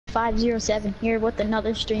manny122507 here with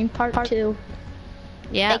another stream, part 2.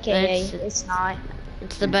 Yeah, AKA, it's not.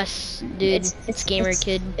 It's the best, dude. It's gamer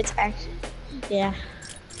kid. It's actually, yeah.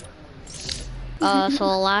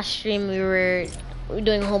 So last stream we were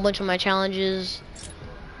doing a whole bunch of my challenges,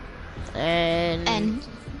 and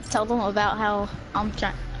tell them about how I'm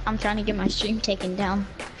trying to get my stream taken down.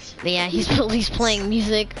 Yeah, he's playing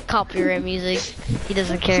music, copyright music. He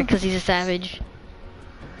doesn't care because he's a savage.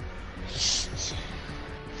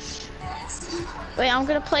 Wait, I'm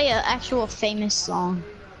gonna play an actual famous song.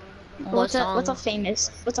 What's a famous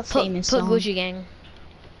song? Put Gucci Gang.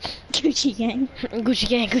 Gucci Gang. Gucci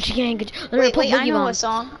Gang, Gucci Gang, Gucci. Wait, I know a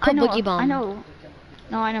song. Put Boogie Bomb. I know.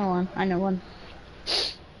 No, I know one. I know one.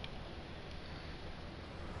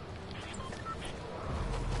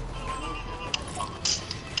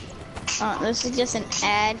 This is just an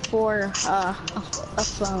ad for a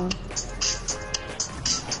phone.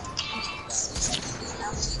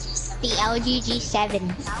 The LG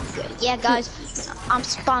G7. Yeah, guys, I'm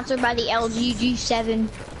sponsored by the LG G7.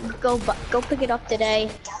 Go pick it up today.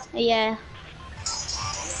 Yeah.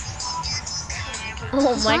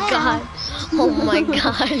 Oh my god. Oh my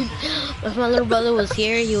god. If my little brother was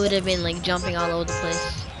here, he would have been like jumping all over the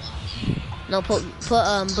place. No, put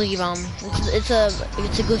Boogie Bomb. It's a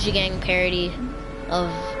Gucci Gang parody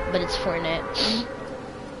but it's Fortnite.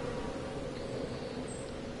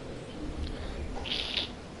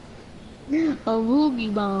 A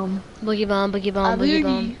Boogie Bomb. Boogie Bomb, Boogie Bomb, Boogie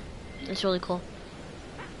Bomb. It's really cool.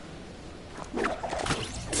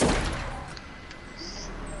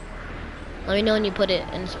 Let me know when you put it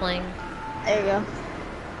and it's playing. There you go.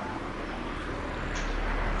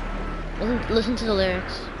 Listen to the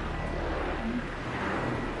lyrics.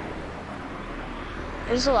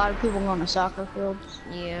 There's a lot of people going to soccer fields.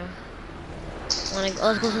 Yeah. Let's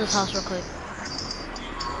go to this house real quick.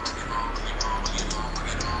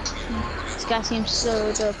 This guy seems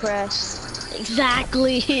so depressed.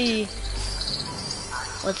 Exactly.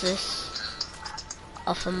 What's this?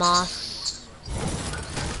 A FAMAS.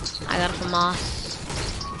 I got a FAMAS.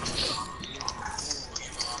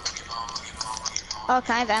 Oh,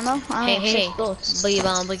 can I have ammo? Hey. Boogie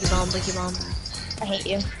Bomb, Boogie Bomb, Boogie Bomb. I hate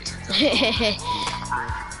you.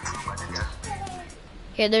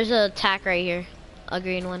 Here, there's a tack right here. A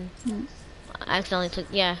green one. I accidentally took,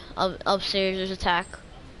 yeah, upstairs there's a tack.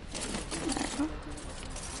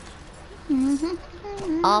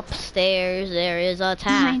 Upstairs there is a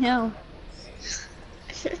tack. I know.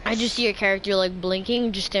 I just see your character like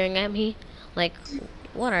blinking, just staring at me. Like,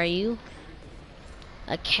 what are you?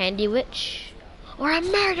 A candy witch? Or a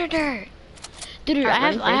murderer? Dude,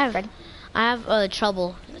 I have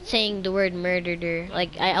trouble saying the word murderer.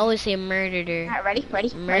 Like, I always say murderer. Alright,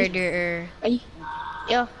 ready? Murderer. Ready?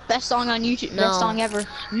 Yo, best song on YouTube. No. Best song ever.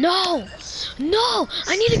 No! No!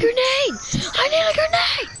 I need a grenade! I need a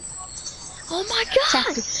grenade! Oh my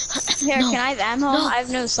god! Here, No. can I have ammo? No. I have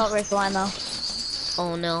no assault rifle ammo.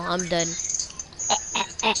 Oh no, I'm done.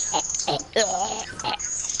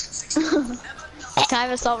 Can I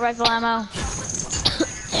have assault rifle ammo?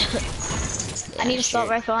 I need assault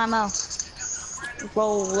rifle ammo.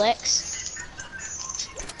 Rolex.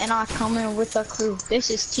 And I come in with a crew. This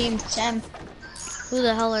is Team 10. Who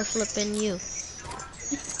the hell are flipping you?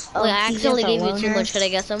 Oh, wait, I accidentally gave you too loner. much. Could I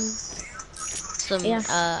get some Yeah.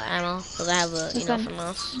 ammo? Cause I have a, some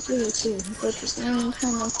else.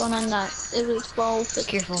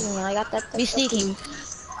 Careful. I got that. Be sneaky.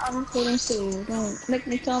 I'm putting Sue. Don't make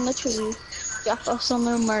me tell the truth. Drop off some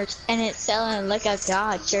new merch, and it's selling like a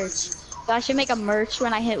god church. So I should make a merch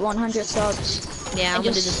when I hit 100 subs. Yeah, I'm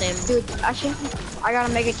gonna do the same. Dude, I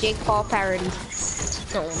gotta make a Jake Paul parody.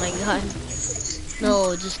 Oh my god.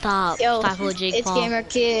 No, just stop. Yo, Stop with Jake it's Paul. Gamer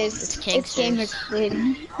Kid. It's Gamer Kid.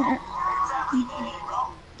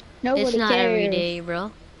 Nobody It's not cares. every day,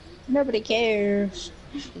 bro. Nobody cares.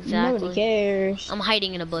 Exactly. Nobody cares. I'm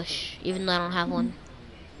hiding in a bush, even though I don't have one.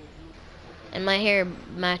 And my hair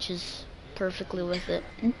matches perfectly with it.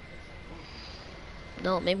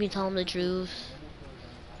 Don't make me tell him the truth.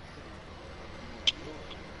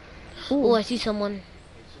 Oh, I see someone.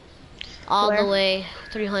 All Where? the way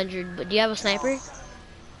 300. But do you have a sniper?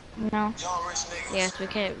 No. Yeah, so we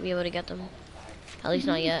can't be able to get them. At least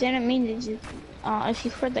not yet. Didn't mean to do. If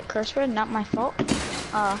you heard the curse word, not my fault.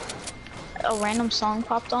 A random song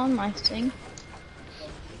popped on my thing.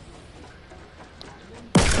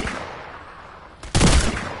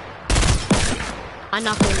 I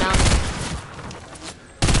knocked him down.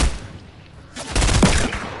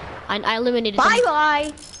 I eliminated him.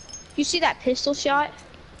 Bye. You see that pistol shot?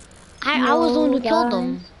 I was the one who killed guys.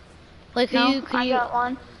 him. Like, I got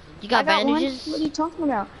one. You got I got bandages? one. What are you talking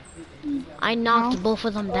about? I knocked No. both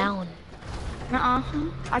of them down.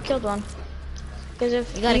 I killed one. Because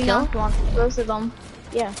if You got a you kill? knocked one, both of them.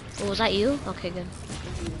 Yeah. Oh, was that you? Okay, good.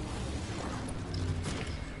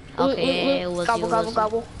 Loot, Okay, loot, yeah, loot. it was you, Gobble, it gobble, was you.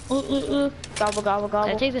 gobble. Loot, loot, loot. Gobble, gobble, Can I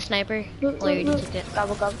gobble. take the sniper? Loot, Oh, you loot, already loot. took it.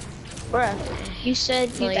 Gobble, gobble. Bruh, you said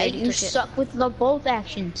No, you that already you took it. suck with the both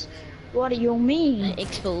actions. What do you mean?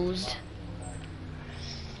 Exposed.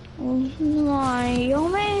 What do you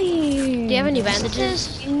mean? Do you have any This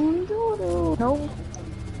bandages? is no.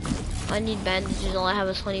 I need bandages. All I have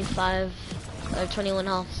is 25 or 21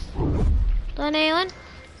 health. 21?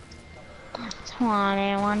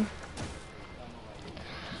 21.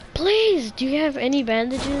 Please, do you have any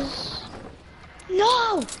bandages?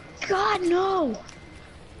 No! God, no!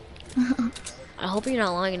 I hope you're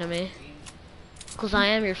not lying to me. Cause I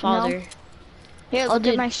am your father. No. Here, Oh, look at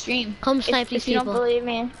dude, my stream. come snipe these If you don't people. believe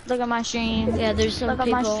me, look at my stream. Yeah, there's some Look at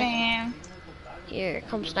my people. stream. Here,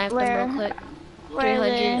 come snipe them Where? real quick. Where are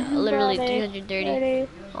they? 300, literally Where are they? 330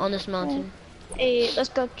 on this mountain. Hey, let's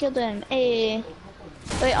go kill them. Hey.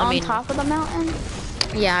 Wait, I on mean, top of the mountain?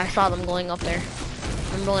 yeah, I saw them going up there.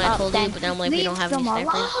 Remember when I told you, but now I'm like, we don't have any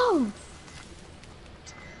snipers. Alone.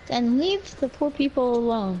 Then leave the poor people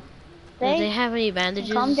alone. Do they have any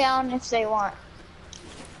bandages? Calm down if they want.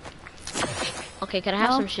 Okay, can I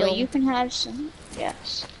have some shield? But you can have some.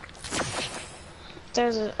 Yes.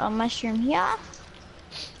 There's a mushroom here.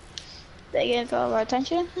 They get all our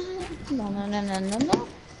attention. No, no, no, no, no, no.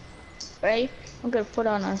 Ready? I'm gonna put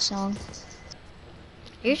on a song.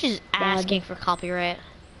 You're just asking for copyright.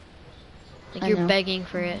 Like I you're know. begging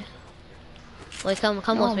for it. Wait, come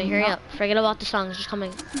No, with me. I'm Hurry not. up. Forget about the songs. Just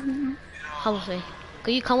coming. Come with me.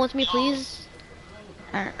 Could you come with me, please?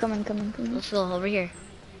 Alright, come on, come on, come on. Let's go over here.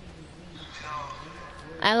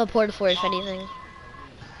 I have a port for it if anything.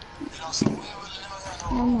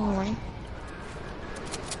 No more.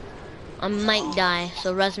 I might die,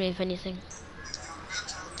 so res me if anything.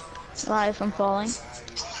 Live from falling.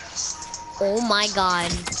 Oh my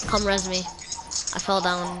god. Come res me. I fell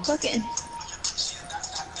down. Cooking.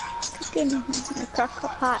 Cooking. A crock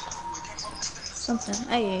pot. Something.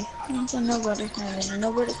 Hey, I don't know what it's having. I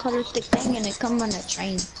know where the color stick thing and it come on a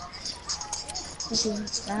train. This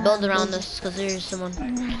is Build around us, because there's someone.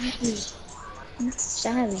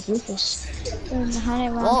 Savage Rufus.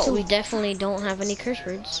 Well, we definitely don't have any curse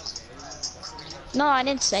words. No, I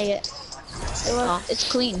didn't say it.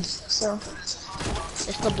 It's clean, so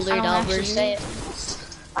It's the I blurred don't out actually version. say it.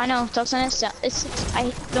 I know, it's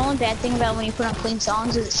the only bad thing about when you put on clean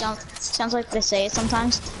songs is it sounds like they say it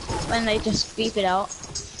sometimes when they just beep it out.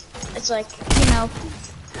 It's like, you know,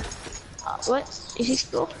 what? Is he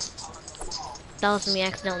school? That was me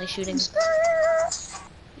accidentally shooting.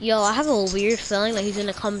 Yo, I have a weird feeling that he's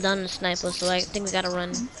gonna come down and snipe us, so I think we gotta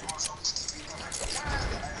run.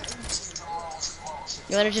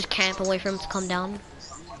 You wanna just camp and wait for him to come down?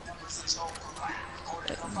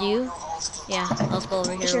 Do you? Yeah, let's go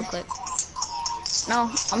over here Sure. real quick.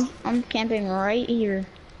 No, I'm camping right here.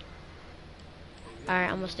 Alright,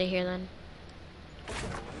 I'm gonna stay here then.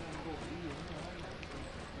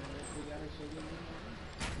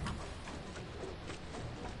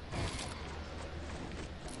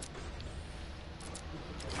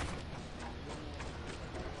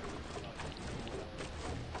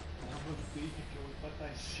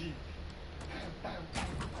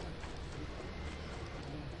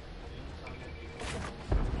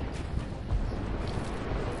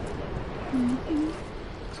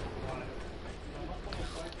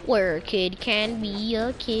 Where a kid can be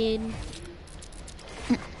a kid.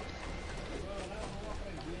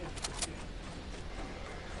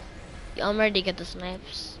 I'm ready to get the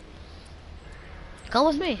snipes. Come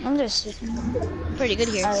with me. I'm just Pretty good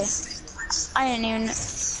here. I didn't even.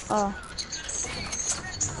 Oh.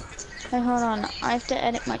 Hey, hold on. I have to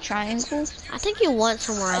edit my triangles. I think you went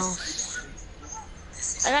somewhere else.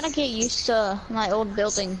 I gotta get used to my old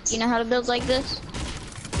building. You know how to build like this?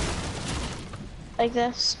 Like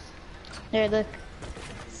this? There, look.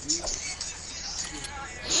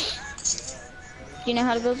 You know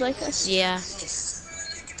how to build like this? Yeah. This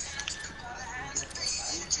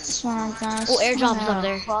one, guys. Oh, airdrop is up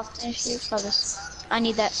there. I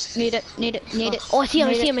need that. Need it. Need it. Need it. Oh, I see him.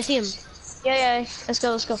 I Need see it. him. I see him. Yeah, yeah. Let's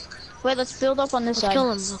go. Let's go. Wait, let's build up on this Let's side.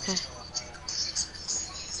 kill him. Okay.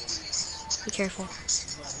 Be careful.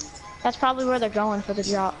 That's probably where they're going for the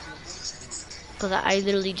drop. Because I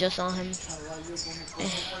literally just saw him.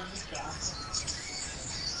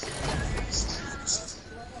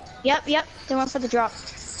 Yep, yep. They went for the drop.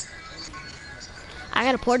 I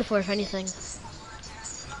got a porta for if anything.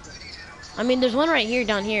 I mean, there's one right here,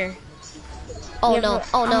 down here. Oh Yeah, no! but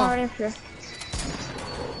Oh I'm no! already here.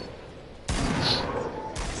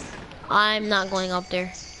 I'm not going up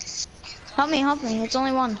there. Help me, help me. It's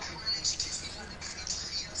only one.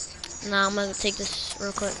 Nah, I'm gonna take this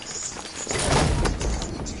real quick.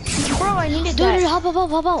 Bro, I needed Dude, that. dude, hop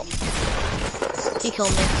out. He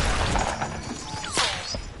killed me.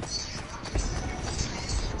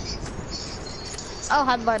 Oh,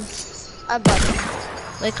 hi, bud. Hi, bud.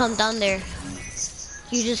 Wait, come down there.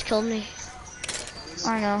 You just killed me.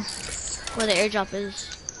 I know. Where the airdrop is.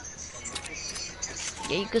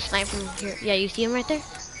 Yeah, you can snipe from here. Yeah, you see him right there?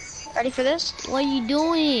 Ready for this? What are you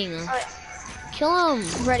doing? Alright. Kill him.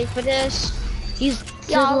 Ready for this? He's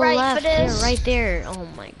to Y'all the ready left. for this? Yeah, right there. Oh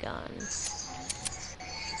my god.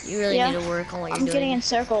 You really need to work on what you're doing. I'm getting in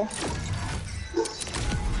circle.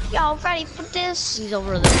 Y'all ready for this? He's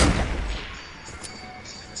over there.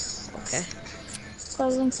 Okay.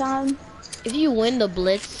 Closing time. If you win the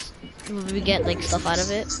blitz, will we get like stuff out of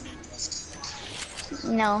it?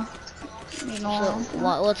 No. No.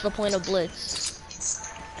 So what's the point of blitz?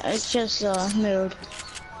 It's just mood.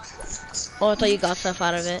 Oh, I thought you got stuff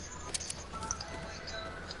out of it.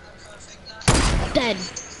 Dead.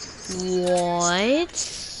 What?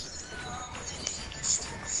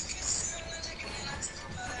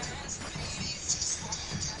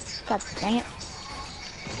 God dang it.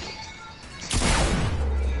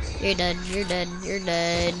 You're dead. You're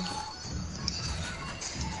dead.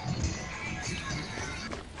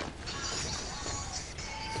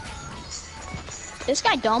 This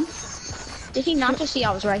guy dumb. Did he not just see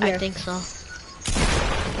I was right here? I think so.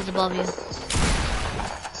 He's above you. The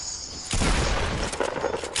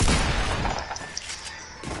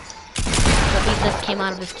beast just came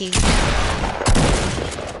out of his cage.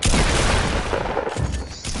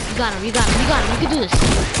 You got him. You can do this.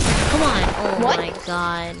 Come on. Oh What? my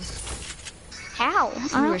god. How?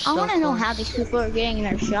 I so want to know close. how these people are getting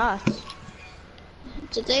their shots.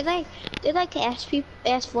 Did they ask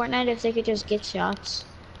Fortnite if they could just get shots?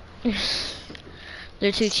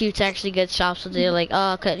 They're too cheap to actually get shots, so they're like,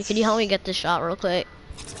 oh, could you help me get this shot real quick?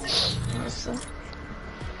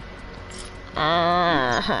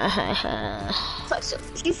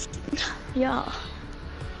 Yeah.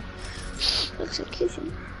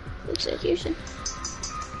 Execution.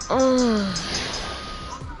 Oh.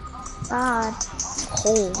 God.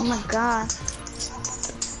 Cold. Oh my god.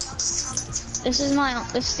 This is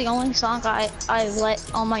the only song I've let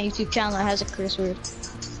on my YouTube channel that has a curse word.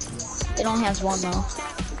 It only has one though.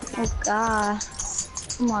 Oh god.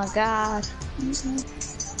 Oh my god.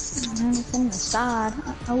 Everything aside.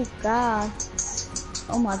 Oh god.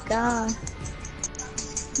 Oh my god.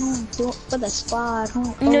 Do it for the squad. You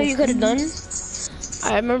know what you could have done?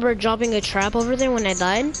 I remember dropping a trap over there when I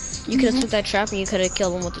died. You could have took that trap and you could have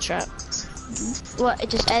killed him with the trap. What?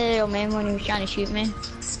 It just edited on me when he was trying to shoot me.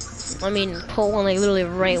 I mean, put one like literally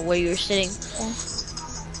right where you were sitting.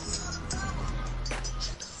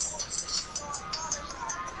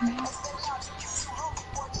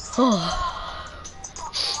 Oh.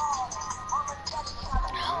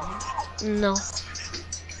 No.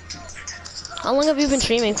 How long have you been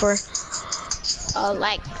streaming for?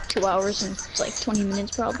 Like 2 hours and it's like 20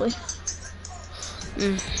 minutes probably.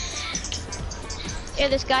 Yeah,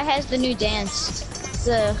 this guy has the new dance.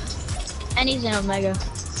 And he's an Omega.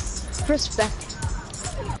 Respect.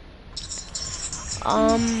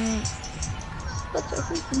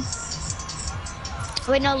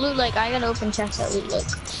 Wait, no, Loot Lake. I gotta open chest at Loot Lake.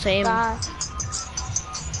 Same.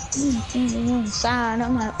 Inside,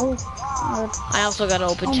 I'm like, oh god. I also gotta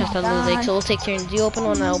open chest at Loot Lake, so we'll take turns. You open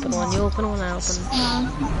one, I open one. You open one, I open one.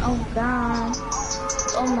 Oh god.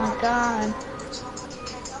 Oh my god.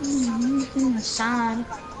 Inside.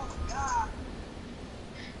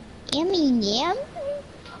 Yum.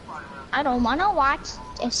 I don't wanna watch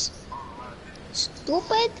this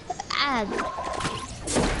stupid ad.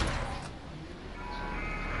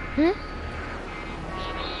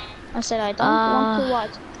 I said I don't want to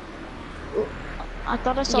watch. I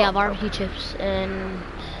thought I saw. Yeah, barbecue chips and.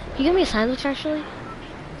 Can you give me a sandwich actually?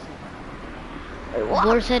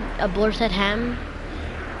 What? A boar's head ham,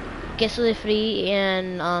 queso free,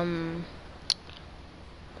 and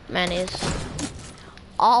mayonnaise.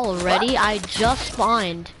 Already, I just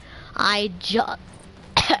spawned.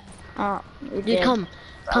 Dude, come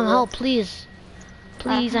help, please.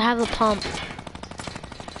 Please, I have a pump.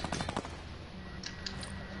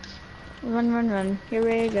 Run. Here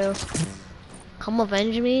we go. Come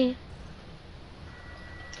avenge me.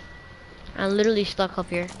 I'm literally stuck up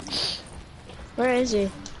here. Where is he?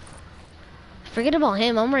 Forget about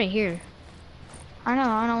him, I'm right here. I know,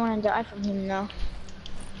 I don't want to die from him though.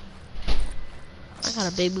 I got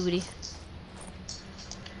a big booty.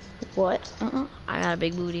 What? I got a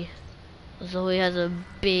big booty. Zoe has a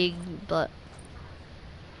big butt.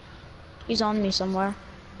 He's on me somewhere.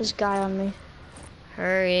 This guy on me.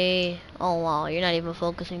 Hurry. Oh wow, you're not even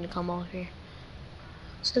focusing to come over here.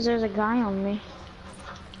 It's because there's a guy on me.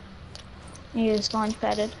 He is launch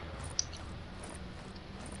padded.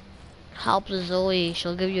 Help the Zoe,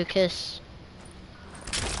 she'll give you a kiss.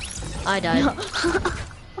 I died.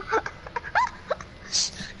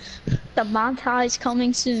 The montage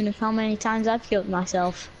coming soon of how many times I've killed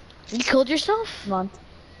myself. You killed yourself?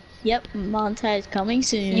 Yep, montage coming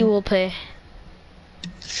soon. You will pay.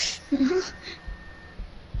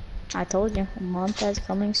 I told you, montage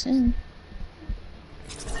coming soon.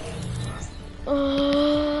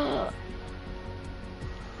 Oh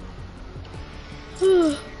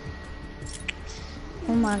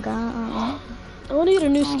my god. I want to get a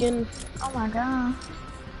new skin. Oh my god.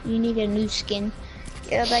 You need a new skin.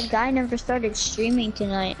 Yeah, that guy never started streaming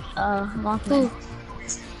tonight. Mothman.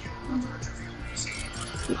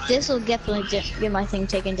 This will definitely just get my thing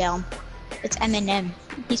taken down. It's Eminem.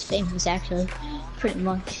 He's famous actually. Pretty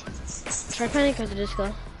much. Try Panic at the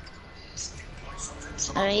Disco.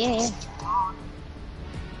 Yeah.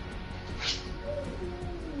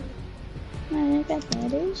 Panic at the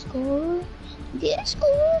Disco.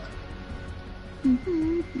 Disco.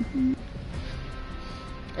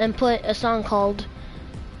 And put a song called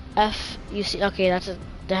F. You see? Okay, that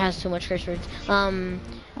has too much curse words. I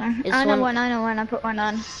know one. I put one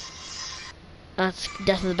on. That's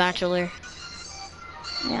Death of the Bachelor.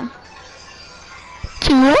 Yeah.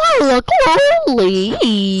 Do I look lonely?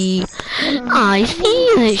 I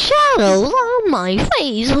see the shadows on my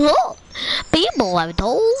face. People have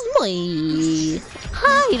told me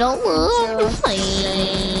I don't look the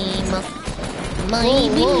same.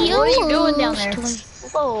 Maybe what are you doing down there?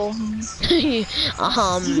 Whoa.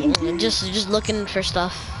 just looking for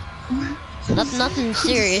stuff. Nothing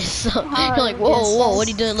serious. You're like, whoa, what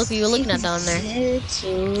are you doing? Look what you're looking at down there.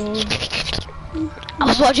 I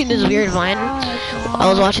was watching this weird vine.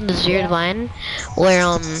 Where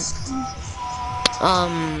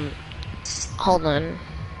hold on.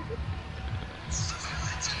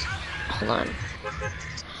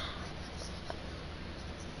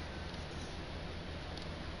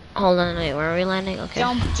 Hold on, wait, where are we landing? Okay.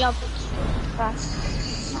 Jump.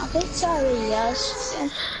 Yes.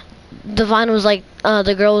 The vine was like,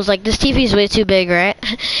 the girl was like, this TV's way too big, right?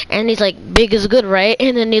 And he's like, big is good, right?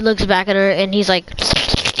 And then he looks back at her and he's like,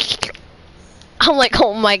 I'm like,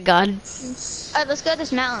 oh my god. Alright, let's go to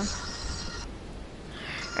this mountain.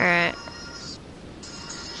 Alright.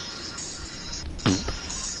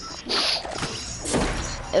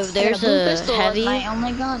 If there's a heavy... my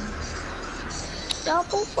only gun.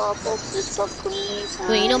 Double pistol, please.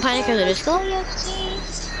 Wait, you know Panic at the Disco?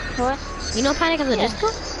 What? You know Panic at the Disco?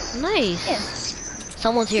 Nice. Yeah.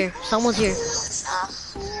 Someone's here. I want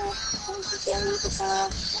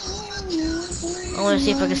to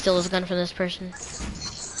see if I can steal this gun from this person.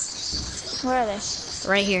 Where are they?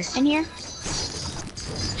 Right here. In here?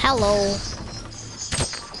 Hello.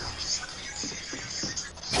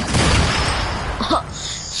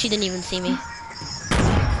 She didn't even see me.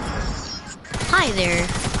 Hi there.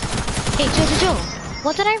 Hey, Joe.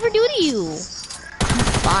 What did I ever do to you?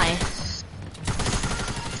 Bye.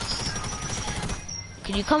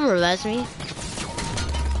 Could you come revive me?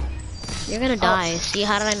 You're gonna die. See,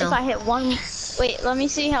 how did I know? If I hit one... Wait, let me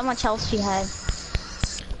see how much health she had.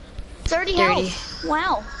 30 health.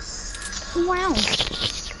 Wow. Bruh.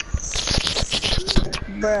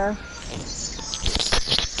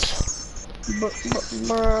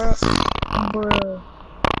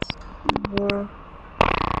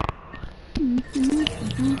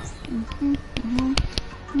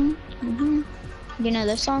 You know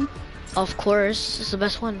this song? Of course, it's the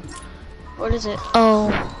best one. What is it?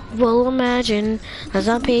 Oh, well imagine as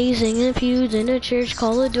I'm pacing in pews in a church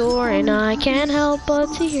called a door, and I can't help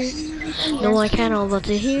but to hear. No, I can't help but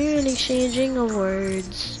to hear an exchanging of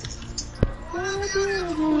words.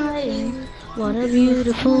 What a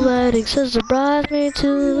beautiful wedding, says the bridesmaid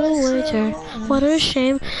to the waiter. What a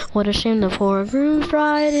shame the poor groom's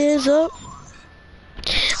bride is up.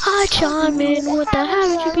 I chime in, what the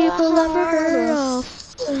haven't you people ever heard of?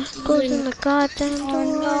 Closing the goddamn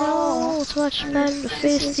door, it's much better to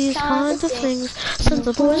face these kinds of things. Since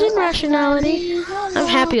the poison rationality, I'm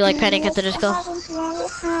happy like Panic at the Disco.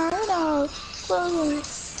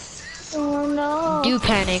 Do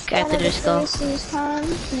Panic at the Disco.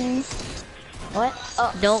 What?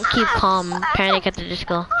 Oh. Don't keep calm. Panic at the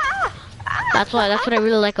Disco. That's what I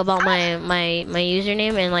really like about my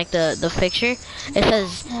username and like the picture. It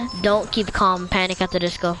says, "Don't keep calm. Panic at the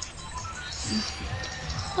Disco."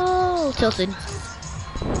 Oh, tilted.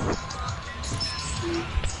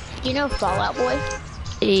 Do you know Fallout Boy?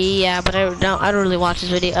 Yeah, but I don't really watch his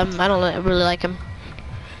video. I don't really like him.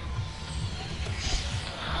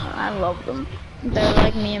 I love them. They're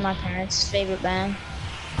like me and my parents' favorite band.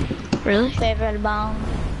 Really? Favorite band.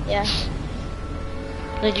 Yeah.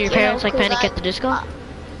 Did your parents like Panic at the Disco?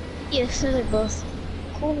 Yes, so they're both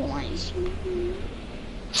cool ones.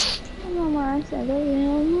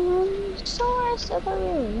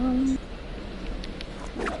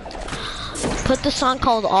 Put the song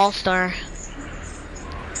called All Star.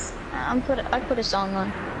 I put a song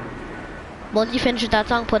on. Once you finish with that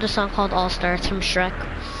song, put a song called All Star. It's from Shrek.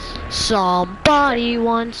 Somebody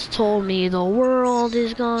once told me the world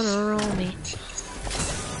is gonna roll me.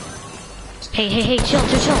 Hey, chill.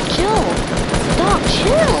 Dog,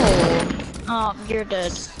 chill. Oh, you're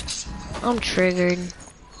dead. I'm triggered.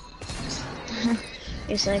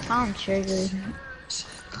 It's like, I'm triggered.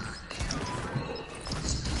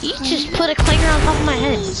 You just put a clanger on top of my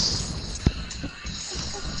head.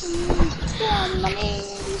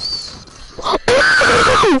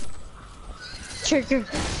 Trigger.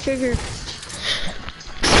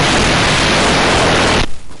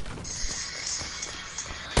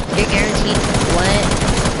 You're guaranteed. What?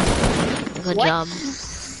 Good job.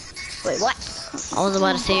 Wait, what? I was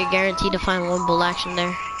about to say you're guaranteed to find one bull action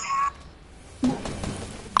there.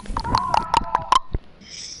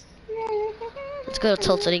 Let's go to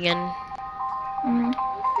Tilted again.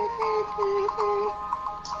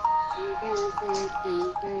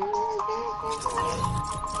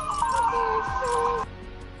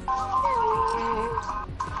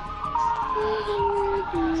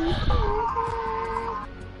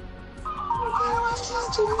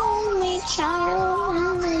 Only child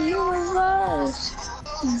in the universe.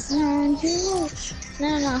 And you,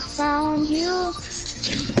 then I found you.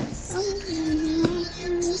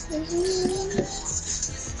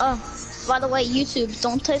 Oh, by the way, YouTube,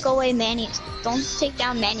 don't take away Manny's. Don't take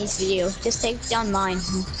down Manny's video. Just take down mine.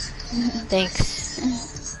 Thanks.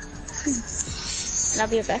 And I'll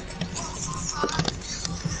be right back.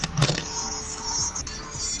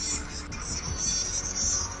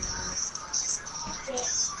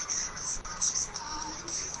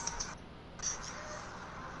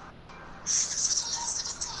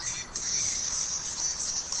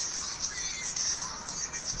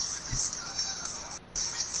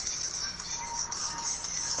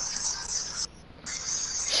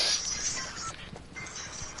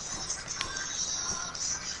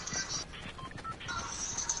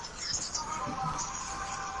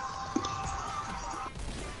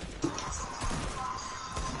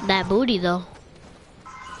 That booty though.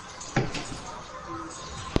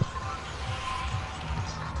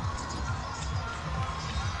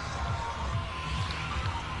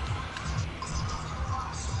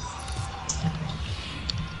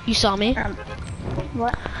 You saw me?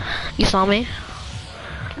 What? You saw me?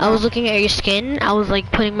 I was looking at your skin. I was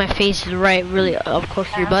like putting my face really up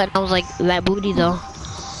close to your butt. I was like, that booty though.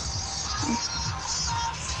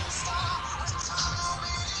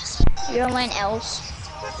 You're in L's.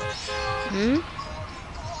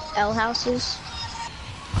 L houses.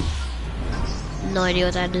 No idea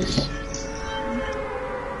what that is.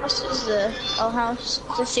 This is the L house.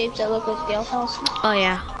 The shapes that look like the L house. Oh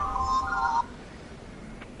yeah.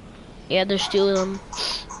 Yeah, there's two of them.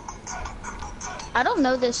 I don't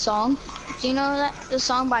know this song. Do you know that the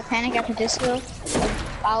song by Panic at the Disco? The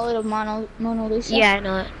Ballad of Mona Lisa? Yeah, I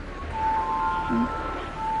know it.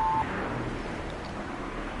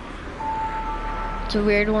 It's a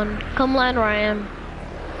weird one. Come land where I am.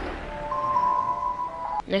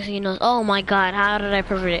 Next thing you know, oh my god, how did I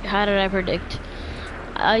predict?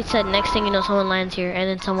 I said next thing you know someone lands here, and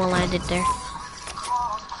then someone landed there.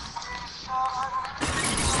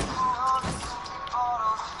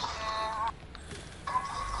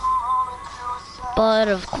 But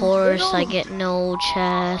of course I get no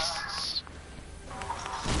chests.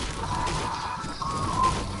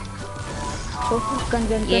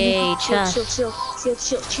 Yay, chest. Chill.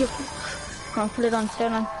 Come on, put it on.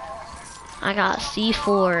 I got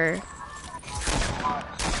C4.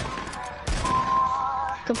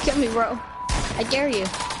 Come kill me, bro. I dare you.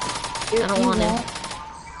 I don't want to.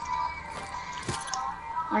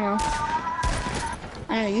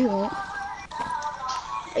 I know you won't.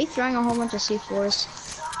 Are you throwing a whole bunch of C4s?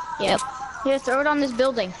 Yep. Here, throw it on this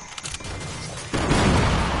building.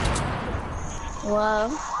 Whoa.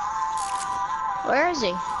 Where is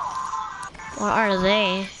he? What are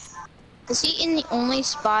they? Is he in the only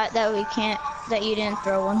spot that that you didn't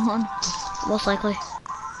throw one on? Most likely.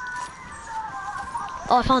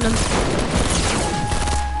 Oh, I found him.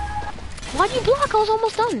 Why'd you block? I was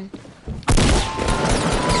almost done.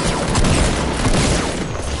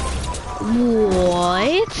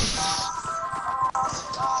 What?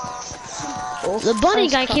 The bunny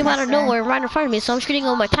guy came out of nowhere right in front of me, so I'm shooting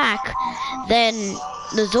him attack. Then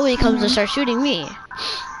the Zoe comes and starts shooting me.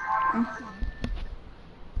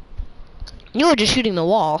 You were just shooting the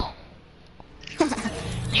wall.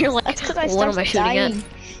 You're like, what am I shooting at?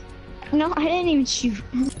 No, I didn't even shoot.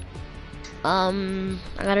 I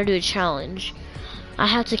gotta do a challenge. I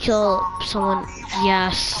have to kill someone.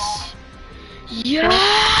 Yes.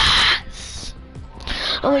 Yes!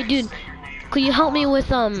 Oh wait, dude. Could you help me with,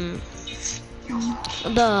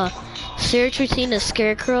 the search routine, a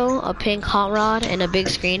scarecrow, a pink hot rod, and a big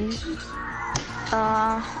screen?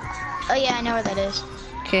 Oh yeah, I know where that is.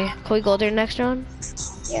 Okay, can we go there next round?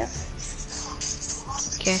 Yeah.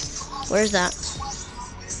 Okay, where's that?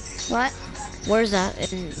 What? Where's that?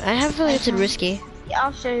 And I have a feeling it's risky. Yeah,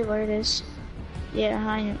 I'll show you where it is. Yeah,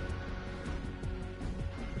 I know.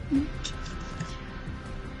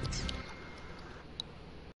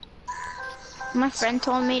 My friend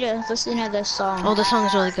told me to listen to this song. Oh, the song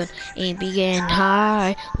is really good. Ain't begin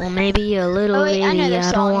high, well maybe a little wait, baby, I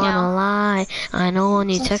don't wanna now. lie. I know when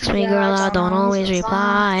you text me, girl, I don't always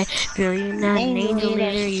reply. Girl, you're not an angel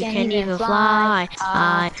either, you can't even fly.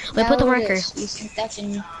 Wait, put the marker.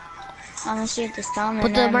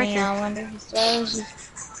 Put the marker.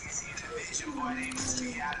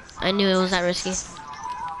 I knew it was that risky.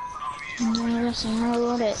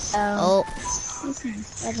 Oh.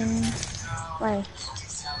 Wait.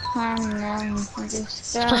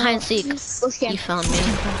 It's behind seek. You found me.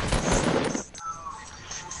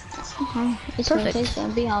 It's perfect. It's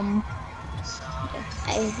gonna be a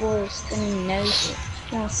voice and knows it.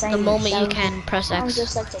 The moment you can press X. I'm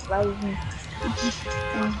just like the writing.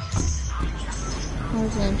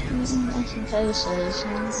 Posters.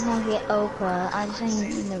 I get Oprah. I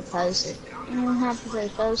sing in the poster. I don't have to play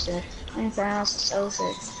poster. And your house is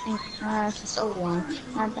over. And your house is over.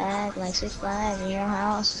 My bag like 6 flags. And your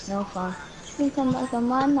house is no fun. You come like a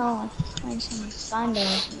mono. I just find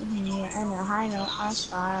it. And a high note. I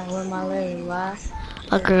spy with my little wife.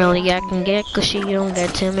 A girly I can get, cause she don't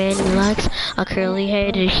get too many likes. A curly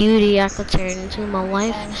headed cutie I could turn into my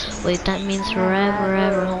wife. Wait, that means forever,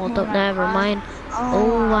 ever. Hold up, never mind.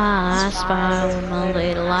 Oh, I spy with my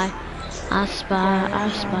little eye. I spy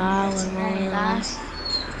with my little eye.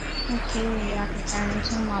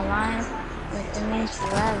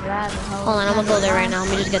 Hold on, I'm gonna go there right now.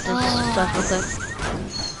 Let me just get this stuff real quick.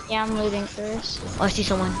 Yeah, I'm looting first. Oh, I see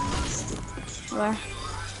someone. Where?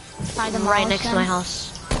 Right next to my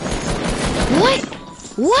house. What?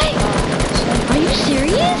 What? Are you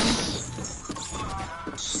serious?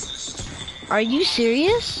 Are you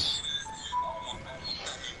serious?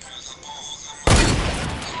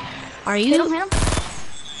 Are you? Hit him.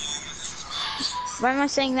 Why am I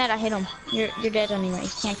saying that? I hit him. You're dead anyway. You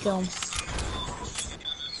can't kill him.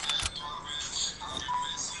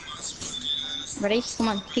 Ready? Come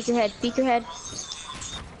on. Peek your head. Peek your head.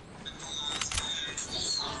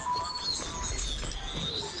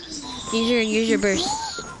 Use your burst.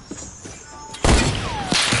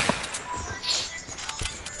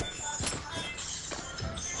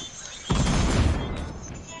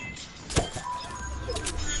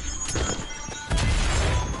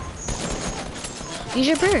 Use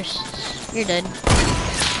your burst. You're dead.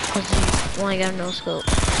 Well, I got no scope.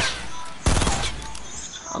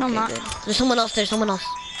 Okay, No, I'm not. good. There's someone else. There's someone else.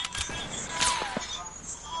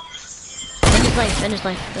 End his life. End his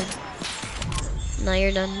life. Good. No,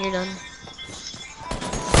 you're done. You're done.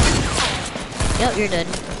 Yep, you're dead.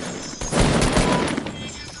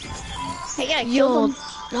 Hey, yeah, kill them.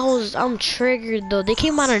 I'm triggered though. They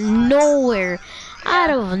came out of nowhere. Out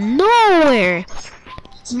of nowhere.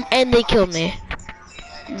 And they killed me.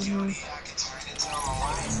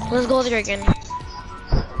 Let's go there again.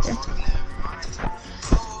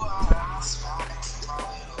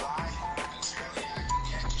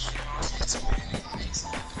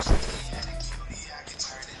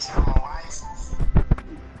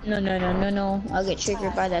 No. I'll get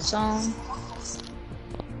triggered by that song.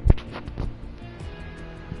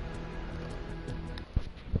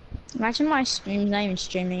 Imagine my stream's not even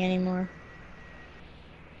streaming anymore.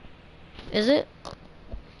 Is it?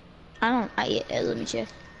 Yeah, let me check.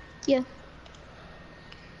 Yeah.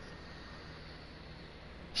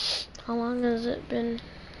 How long has it been?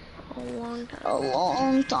 A long time. A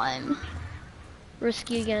long time.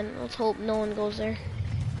 Risky again. Let's hope no one goes there.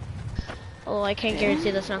 Oh, I can't guarantee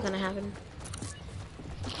that's not gonna happen.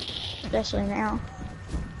 Especially now.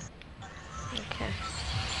 Okay.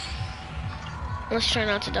 Let's try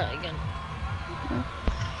not to die again.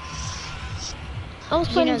 I was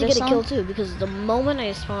planning to get a kill too because the moment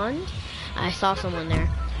I spawned, I saw someone there.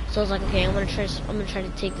 So I was like, okay, I'm gonna try to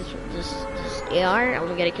take this AR. I'm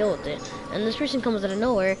gonna get a kill with it. And this person comes out of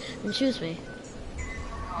nowhere and shoots me.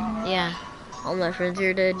 Yeah, all my friends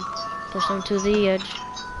here dead. Push them to the edge.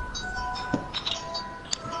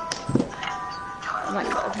 Oh my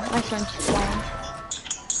god, my friend's flying.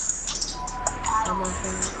 All my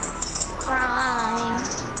friends. Crying.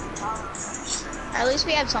 At least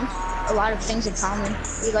we have a lot of things in common.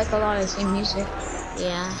 We like a lot of the same music.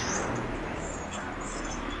 Yeah.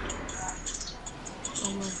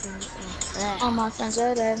 All my friends. All my friends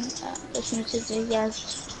are dead. Listen to the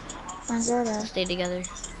yes. Friends are dead. Stay together.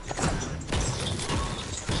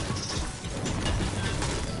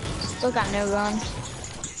 Still got no gun.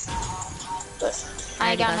 But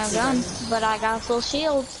I got no gun. But I got full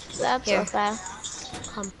shield. That's so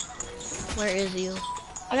fast. Come. Where is you?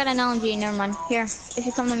 I got an LMG, never mind. Here, if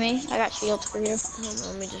you come to me, I got shields for you. Hold on,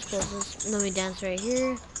 let me just close this. Let me dance right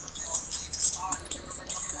here.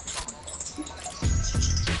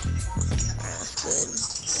 That's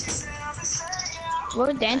good.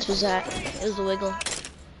 What dance was that? It was a wiggle.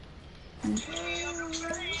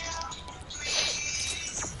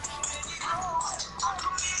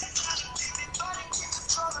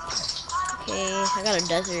 Okay, I got a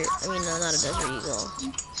desert. I mean, no, not a desert eagle.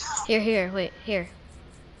 Here, wait, here.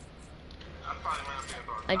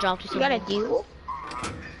 I dropped you something. You got a deagle?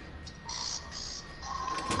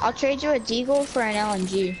 I'll trade you a deagle for an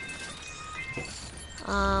LMG.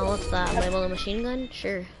 What's that? Label a machine gun?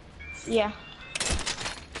 Sure. Yeah.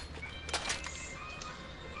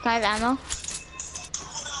 Can I have ammo?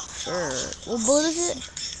 Sure. What bullet is it?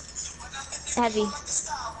 Heavy.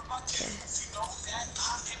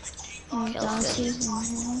 Okay, let's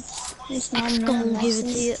go. It's X gonna give it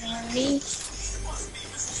to you.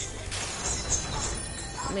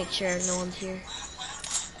 Make sure no one's here.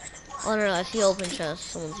 Oh no, I see open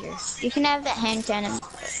chest. Someone's here. You can have that hand cannon.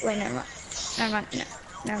 Wait, never mind. Never mind. No,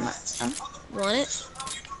 never mind. Oh. You want it?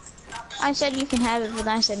 I said you can have it, but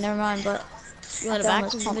then I said never mind. But You want it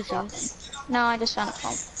back? Give it to you. no, I just found a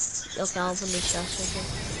pump. Okay, I'll open this chest right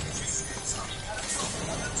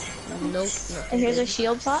here. Nope. And here's a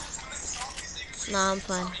shield pot. Nah, I'm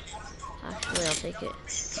fine. Actually, I'll take it.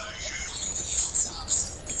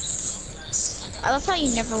 I love how you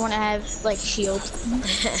never want to have like shield.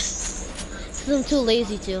 Cause I'm too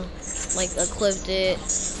lazy to, like, equip it and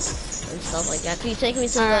stuff like that. Can you take me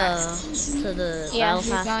to the Yeah, battle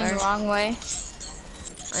you're pass going the first? wrong way.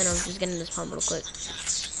 I know, I'm just getting this pump real quick.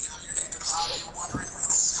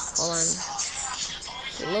 Hold on.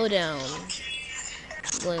 Slow down.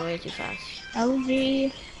 I'm going way too fast.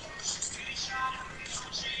 LG.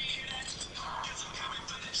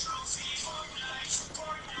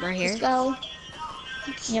 Right here? Let's go.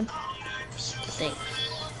 Yep. Thanks.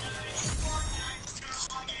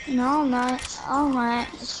 No, I'm not. Oh my.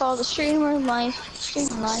 It's called the streamer life.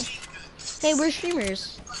 Streamer life. Hey, we're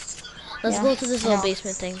streamers. Let's Yeah, go to this I little know.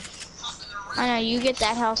 basement thing. I know, you get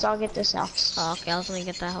that house, I'll get this house. Oh, okay, I was gonna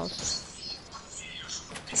get that house.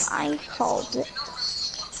 I called it.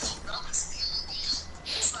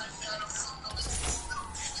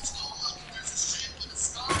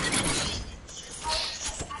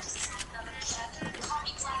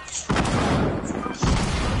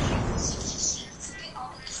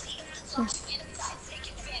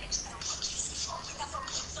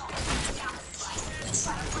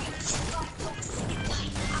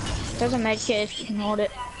 There's a med kit if you can hold it.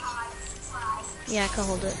 Yeah, I can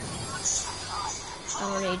hold it. I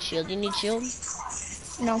don't need shield. You need shield?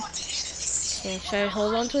 No. Okay, should I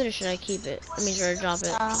hold on to it or should I keep it? I mean, should I drop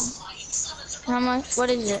it? How much? What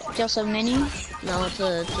is it? Just a mini? No, it's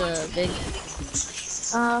a big.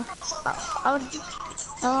 I would.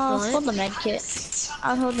 Hold the med kit.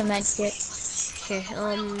 I'll hold the med kit. Okay,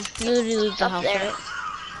 literally leave the house, there. right?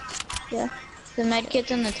 Yeah. The med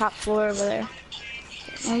kit's on the top floor over there.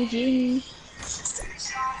 Oh gee.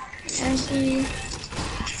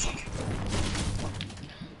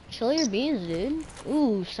 Chill your beans, dude.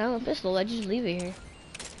 Ooh, silent pistol. Why'd you just leave it here?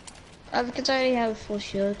 Because I already have a full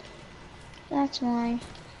shield. That's why.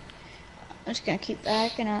 I'm just gonna keep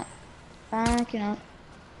backing up. Backing up.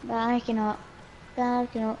 Backing up.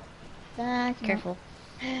 Backing up. Backing Careful. up.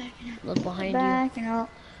 Look behind Backing up.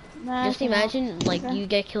 you. Just imagine, like, you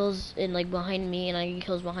get kills in, like, behind me and I get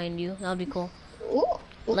kills behind you. That would be cool.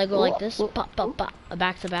 Like, go like this. Pop, pop, pop.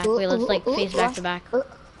 Back to back. Wait, let's, like, face back to back.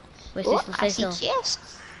 Wait, stay still. Stay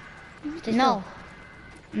still. No.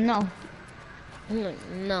 No.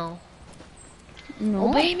 No. No.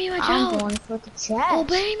 Obey me, my I'm child. going for the chest.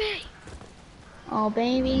 Obey me.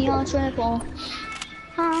 Obey me on triple.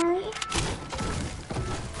 Hi.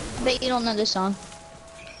 Bet you don't know this song.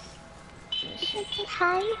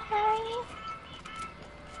 Hi, hi.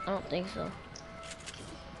 I don't think so.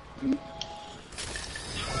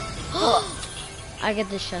 Oh. I get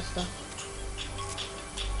this chest though.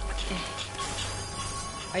 Okay.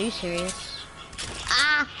 Are you serious?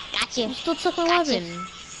 Ah, gotcha. You still took my Gotcha. weapon.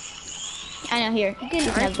 I know, here. You get You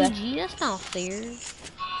an can have that. RPG? That's not fair.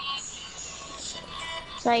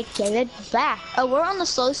 So I gave it back. Oh, we're on the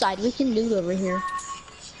slow side. We can loot over here.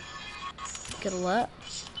 Get a what?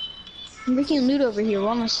 We can loot over here. We're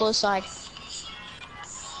on the slow side.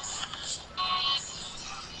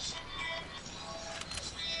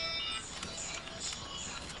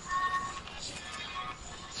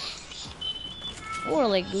 We're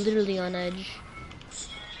like literally on edge.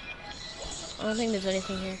 I don't think there's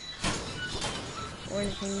anything here. Or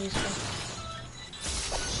anything useful.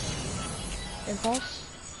 Impulse?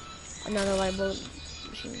 Another light bullet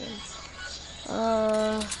machine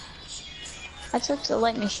gun. I took the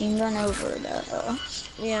light machine gun over the.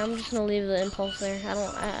 Yeah, I'm just gonna leave the impulse there. I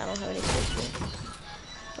don't have any space for it.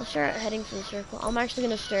 I'll start heading to the circle. I'm actually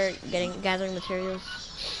gonna start gathering materials.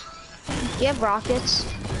 Do you have rockets?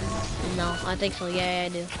 No, I think so. Yeah, I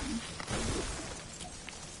do.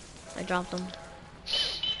 I dropped them.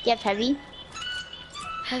 Do you have heavy?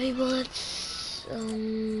 Heavy bullets.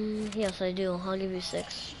 Yes, I do. I'll give you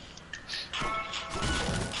 6.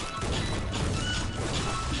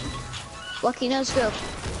 Lucky no scope.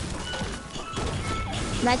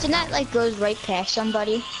 Imagine that like goes right past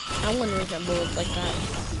somebody. I wouldn't waste my bullets like that.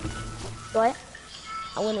 What?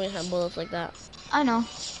 I wouldn't waste my bullets like that. I know.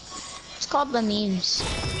 It's called the memes.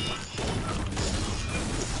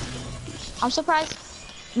 I'm surprised.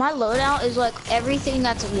 My loadout is like everything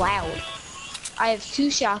that's loud. I have 2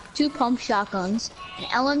 pump shotguns, an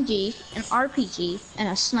LMG, an RPG, and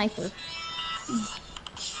a sniper.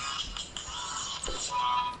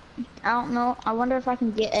 I don't know. I wonder if I can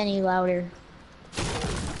get any louder.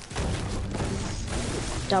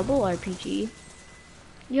 Double RPG.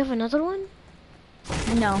 You have another one?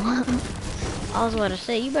 No. I was about to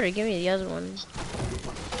say, you better give me the other one.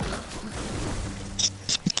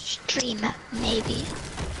 Stream, maybe.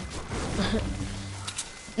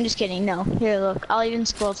 I'm just kidding. No. Here, look. I'll even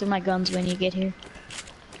scroll through my guns when you get here.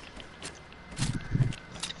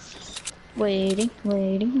 Waiting,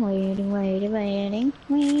 waiting, waiting, waiting, waiting,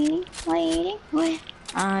 waiting, waiting, waiting.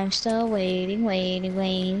 I'm still waiting, waiting,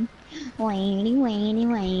 waiting, waiting, waiting,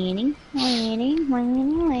 waiting, waiting, waiting,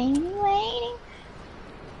 waiting, waiting.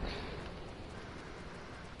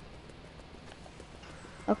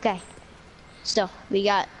 Okay. So we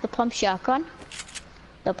got the pump shotgun,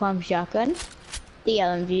 the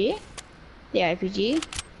LMG, the RPG,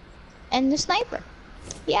 and the sniper.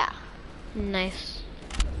 Yeah. Nice.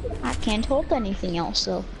 I can't hold anything else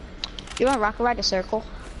though. You want to rocket ride a circle?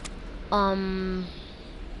 I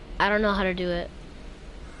don't know how to do it.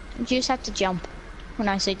 You just have to jump when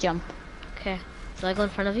I say jump. Okay. Do I go in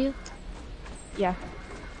front of you? Yeah.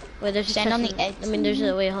 Wait, there's a Stand on chest the edge. I mean, there's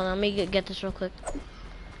a, wait, hold on. Let me get this real quick.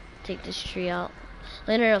 Take this tree out.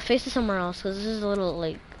 No, face it somewhere else, because this is a little,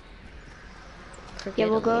 like, crooked. Yeah,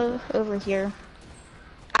 we'll go over here.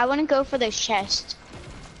 I want to go for the chest.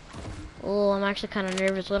 Oh, I'm actually kind of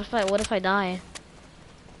nervous. What if I die?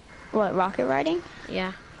 What, rocket riding?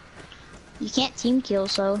 Yeah. You can't team kill,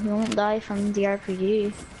 so you won't die from the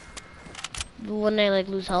RPG. Wouldn't I, like,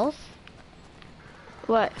 lose health?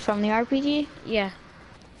 What, from the RPG? Yeah.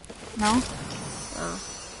 No? Oh.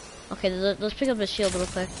 Okay, let's pick up the shield real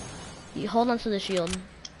quick. You hold on to the shield,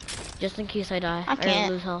 just in case I die. I can't.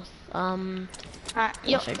 Or lose health.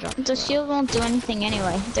 The shield won't do anything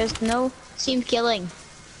anyway. There's no team killing.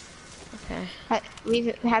 Okay.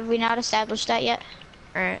 Have we not established that yet?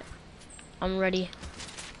 Alright. I'm ready.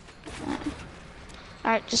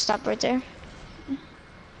 Alright, just stop right there.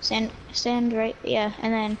 Stand right, yeah,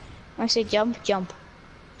 and then when I say jump, jump.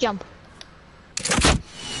 Jump.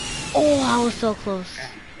 Oh, I was so close.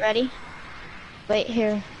 Ready? Wait,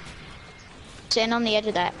 here. Stand on the edge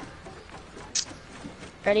of that.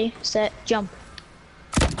 Ready, set, jump.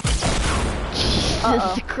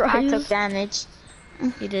 Uh-oh, I took damage.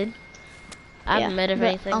 You did? I haven't met of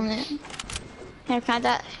anything. Here, can I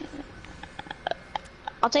that?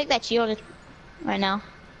 I'll take that shield right now.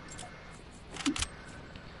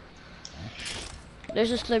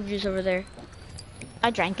 There's a slurp juice over there.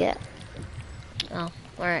 I drank it. Oh,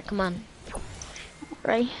 alright, come on.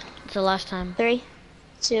 Ready? It's the last time. 3,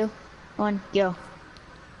 2, 1, go.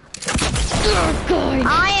 Oh, God.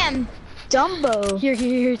 I am Dumbo.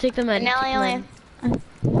 Here, take the med. Now I only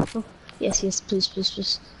have... Yes, please.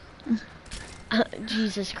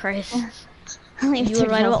 Jesus Christ. You You were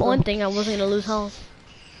right about one thing, I wasn't gonna lose health.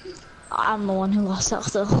 I'm the one who lost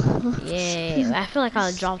health though. Yay. I feel like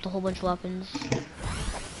I dropped a whole bunch of weapons.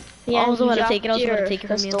 Yeah, I was you about to dropped take it. I was about to your take it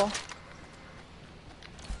from you. pistol.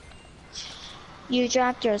 You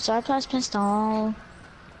dropped your surplus pistol.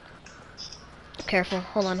 Careful.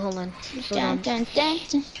 Hold on, hold on. Slow Dun, down. dun,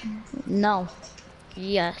 dun, dun. No,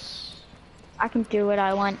 Yes. I can do what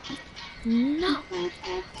I want. No.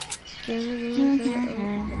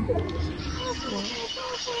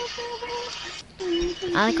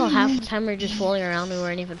 I like how half the time we're just fooling around. We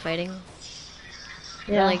weren't even fighting.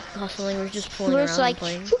 We're like hustling. We're just fooling We're around just and like,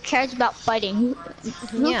 playing. who cares about fighting?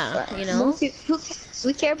 Yeah, you know.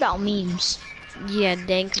 We care about memes. Yeah,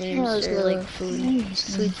 dank memes are like food.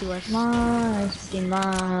 Food to us. Must be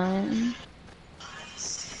mine.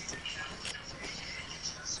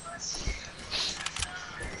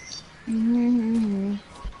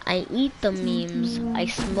 I eat the memes. I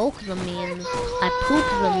smoke the memes. I poop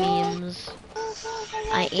the memes.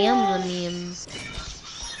 I am the meme.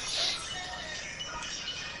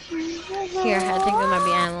 Here, I think there might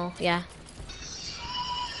be ammo. Yeah.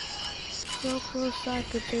 So close I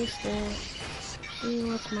could taste it. See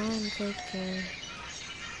what's mine, take care.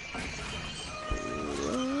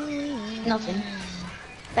 Nothing.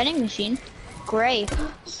 Vending machine. Gray.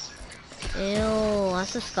 Ew,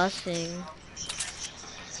 that's disgusting.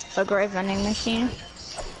 A gray vending machine.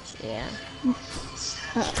 Yeah.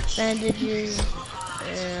 Bandages.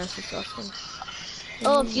 Yeah, that's disgusting.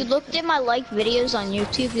 Oh, if you looked at my like videos on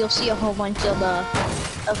YouTube, you'll see a whole bunch of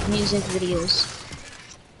music videos.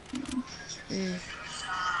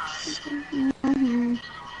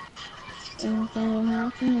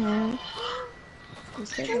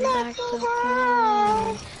 Taking back to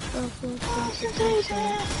home.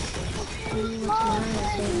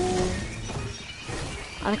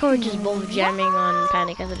 I think we're just both jamming on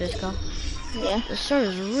Panic at the Disco. Yeah. The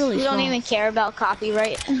server is really We small. don't even care about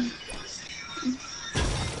copyright.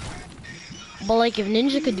 But like, if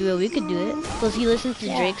Ninja could do it, we could do it. Because he listens to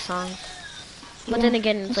Drake's songs. But then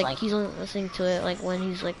again, it's like he's only listening to it like when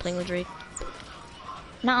he's like playing with Drake.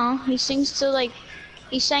 No, he sings to like,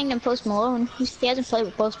 he sang in Post Malone. He hasn't played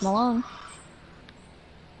with Post Malone.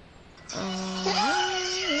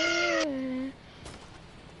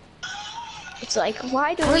 It's like,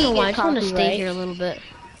 why do we I don't know why. I get just want to stay copyright? here a little bit.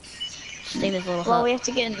 Stay in this little Well, hut. we have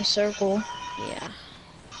to get in the circle. Yeah.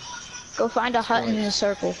 Go find a hut in the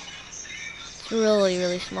circle. It's really,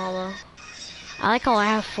 really small though. I like how I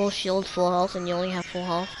have full shield, full health, and you only have full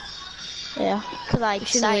health. Yeah, because I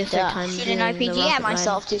decided to shoot an RPG at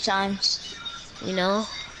myself 2 times. You know?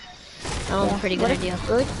 That was a pretty good idea.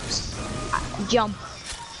 Good. Jump.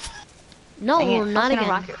 No, not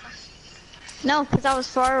again. No, because I was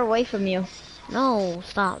far away from you. No,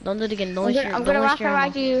 stop. Don't do it again. Don't waste your ammo.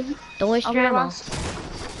 Don't waste your ammo.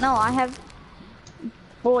 No, I have...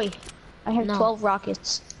 Boy, I have 12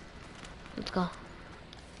 rockets. Let's go.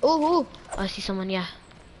 Ooh, ooh. Oh, I see someone, yeah.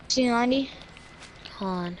 C90.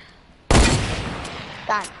 Hold on.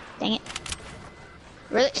 God, dang it.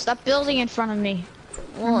 Really? Stop building in front of me.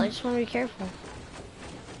 Well, I just want to be careful.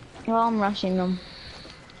 Well, I'm rushing them.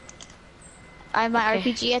 I have my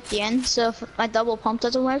RPG at the end, so if my double pump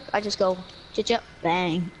doesn't work, I just go, chit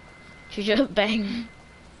bang. Chit bang.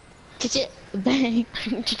 Chit bang.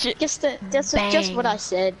 Just what I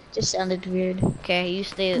said. Just sounded weird. Okay, you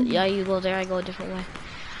stay. Yeah, you go there. I go a different way.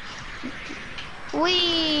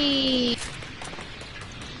 Whee!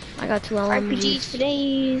 I got 2 LMGs. RPGs for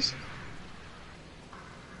days.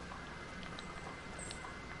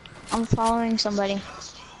 I'm following somebody.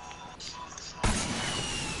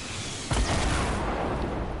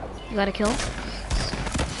 You got a kill?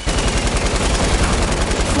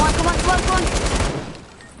 Come on, come on, come on, come on.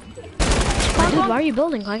 Dude, why are you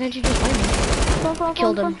building? Why can't you just find me? Come on,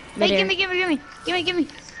 Killed him. Hey, give me.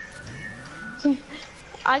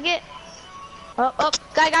 I get. Oh,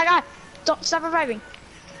 guy. Don't stop reviving.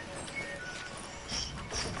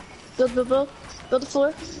 Build the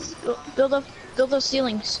floor. Build those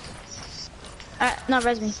ceilings. Alright, no,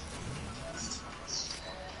 res me.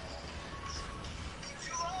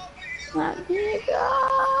 Let me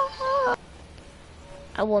go.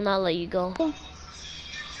 I will not let you go.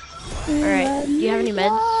 Alright, do you have any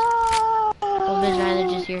meds? Oh, there's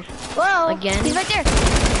bandages here. Whoa! Again? He's right there!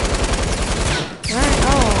 Alright,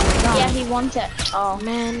 oh my god. Yeah, he won it. Oh.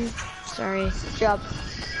 Man, sorry. Good job.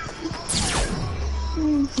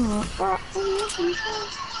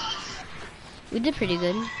 We did pretty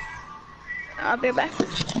good. I'll be back.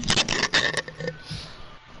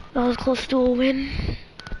 That was close to a win.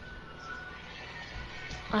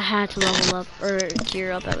 I had to level up, or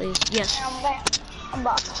gear up at least. Yes. I'm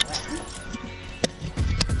back.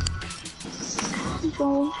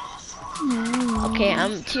 Go. Okay,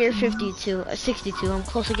 I'm tier 52, 62. I'm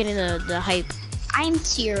close to getting the hype. I'm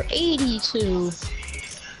tier 82.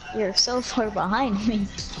 You're so far behind me.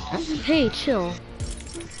 Hey, chill.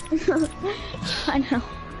 I know.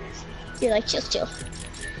 You're like, chill, chill.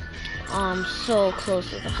 I'm so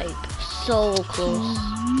close to the hype. So close.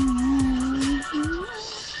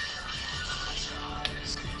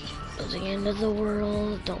 It's the end of the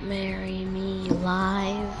world. Don't marry me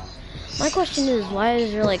live. My question is, why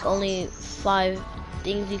is there like only 5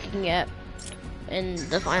 things you can get in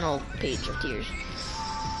the final page of tiers?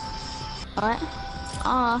 What?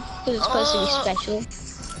 Because it's supposed to be special.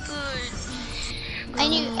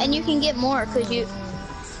 And you can get more, cause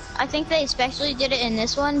I think they especially did it in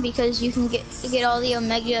this one because you can get all the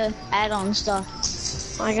Omega add-on stuff.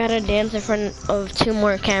 I gotta dance in front of 2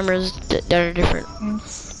 more cameras that are different.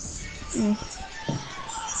 Do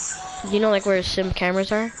you know like where sim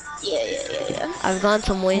cameras are? Yeah. I've gone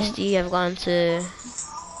to Moisty, I've gone to...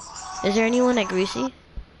 Is there anyone at Greasy?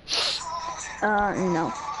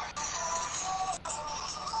 No.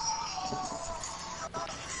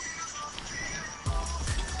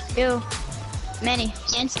 Ew. Manny,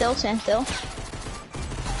 stand still, stand still.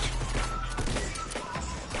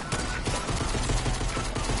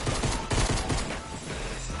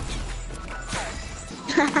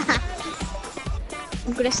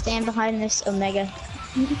 I'm gonna stand behind this Omega.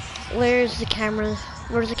 Where's the camera?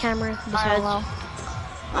 Where's the camera? I don't know.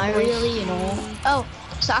 I really know. Oh,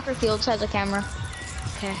 soccer fields has a camera.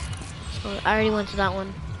 Okay. So I already went to that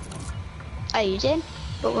one. Oh, you did?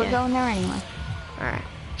 But we're going there anyway. Alright.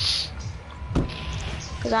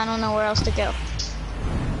 Because I don't know where else to go.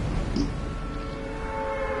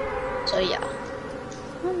 So yeah.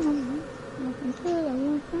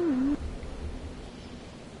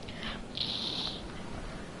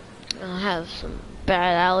 I have some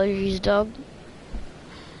bad allergies, dog.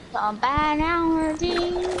 Some bad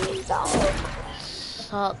allergies, dog.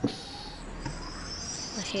 Sucks.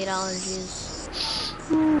 I hate allergies.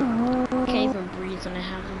 Can't even breathe when I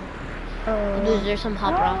have them. Dude, there's some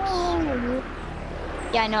hot rocks.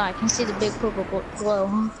 Yeah, I know. I can see the big purple glow.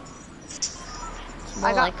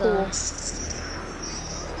 I got like pool.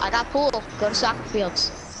 I got pool. Go to soccer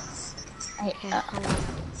fields. Okay, hold on.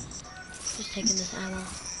 Just taking this ammo.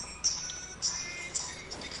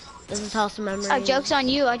 This is House of Memories. Joke's on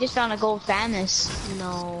you. I just found a gold Famous.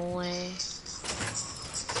 No way.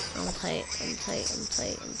 I'm tight.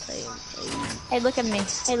 Hey, look at me.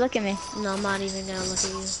 Hey, look at me. No, I'm not even gonna look at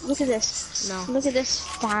you. Look at this. No. Look at this.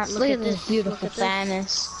 Look at this beautiful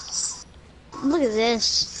Famous. Look at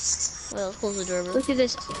this. Well, let's close the door, bro. Look at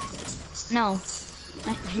this. No.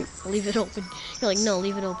 Leave it open. You're like, no,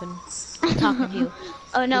 leave it open. I'm talking to you.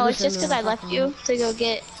 Oh no, it's just because I left you to go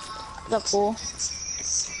get the pool.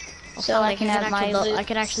 So I can have my loot. I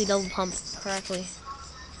could actually double pump correctly.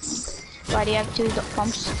 Why do you have 2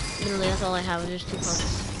 pumps? Literally, that's all I have. There's 2 pumps.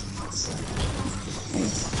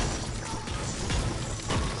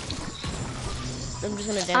 I'm just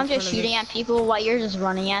gonna dance. I'm just shooting at people while you're just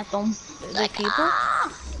running at them. Like people?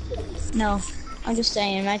 No, I'm just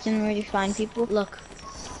saying. Imagine where you find people. Look.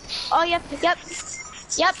 Oh, yep.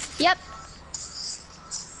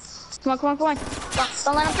 Come on.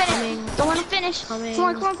 Don't let him finish. Coming. Don't let him finish. Coming. Come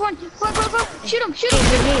on. Shoot him.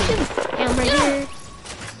 Hey, I'm right here.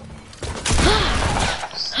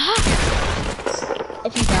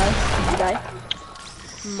 If you die.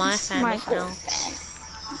 My Famous now.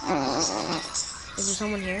 Is there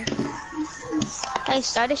someone here? Hey,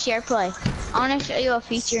 start a share play. I want to show you a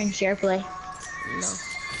feature in share play. No.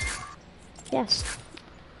 Yes.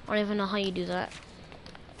 I don't even know how you do that.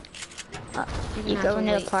 You go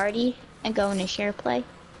into the party and go into share play.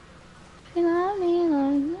 Wait,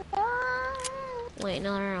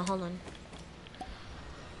 no, hold on.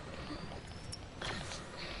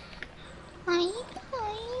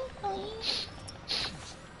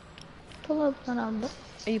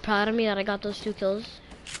 Are you proud of me that I got those 2 kills?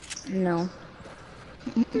 No.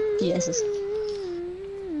 Yes.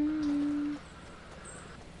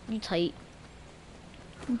 You tight.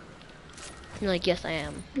 You're like, yes, I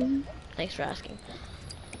am. Thanks for asking.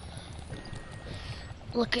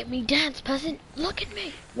 Look at me dance, peasant. Look at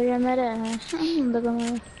me.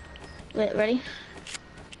 Wait, ready?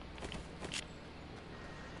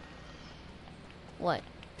 What?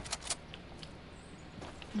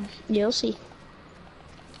 You'll see.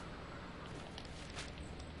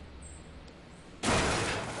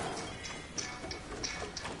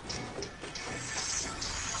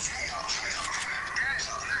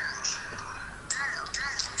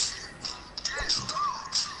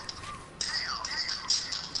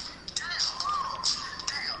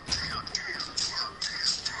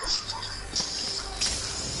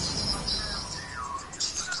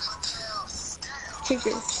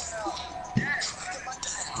 Trigger.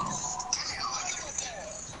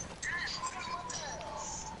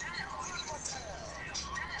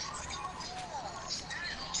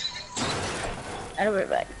 I'll be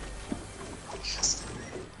back.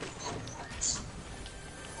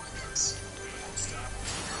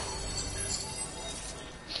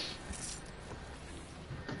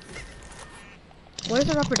 Where's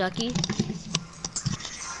the rubber ducky?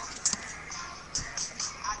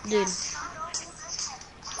 Dude.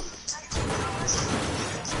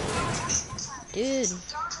 Dude.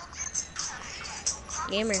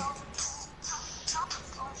 Gamer.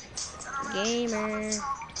 Gamer.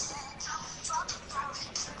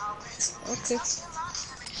 Okay.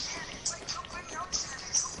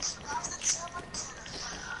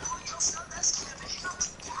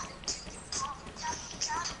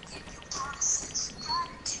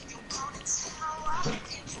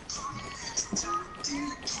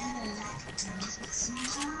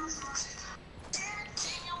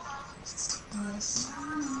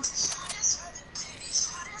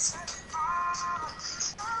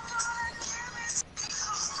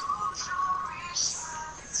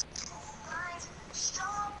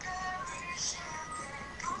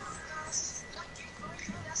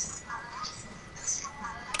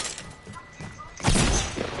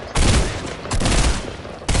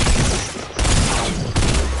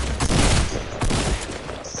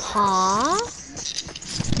 Huh?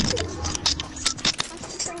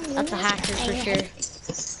 That's a hacker for sure.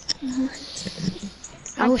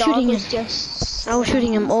 I was shooting him. I was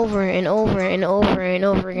shooting him over and over and over and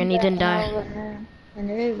over again. He didn't die.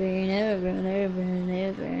 And over and over and over and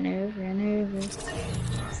over and over and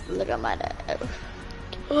over. Look at my dad.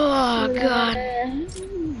 Oh god.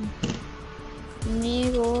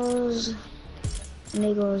 Niggles.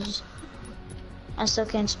 Niggles. I still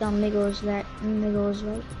can't spell niggles right. Niggles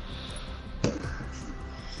right.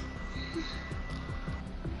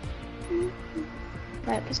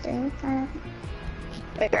 Right, pistol.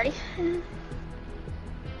 Wait, ready?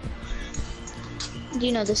 Do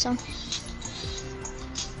you know this song?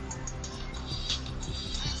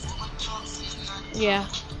 Yeah.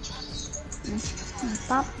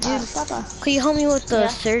 Dude, Papa. Could you help me with the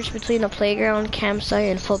search between the playground, campsite,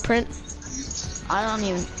 and footprint? I don't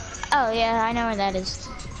even. Oh yeah, I know where that is.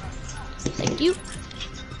 Thank you.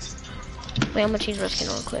 Wait, I'm gonna change my skin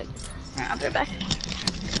real quick. Alright, I'll be right back.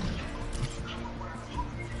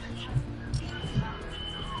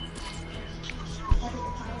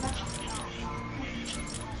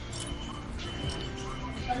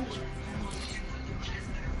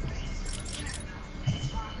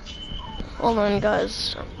 Hold on,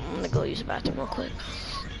 guys. I'm gonna go use the bathroom real quick.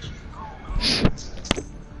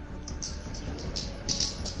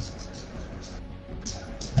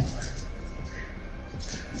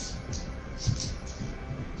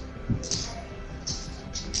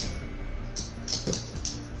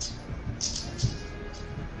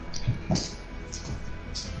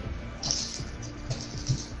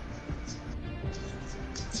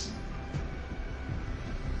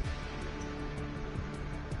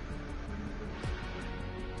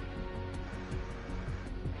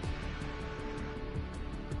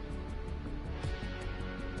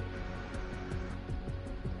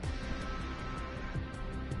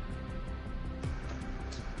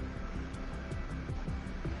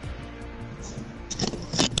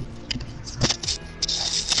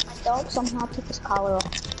 Dog somehow took his collar off.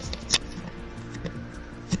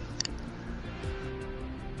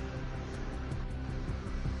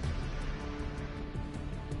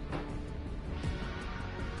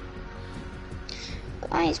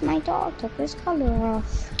 Guys, my dog took his collar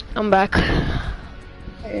off. I'm back.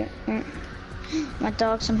 My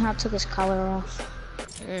dog somehow took his collar off.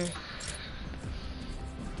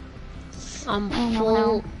 I'm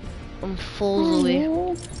full,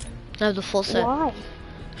 Louis. I have the full set. Why?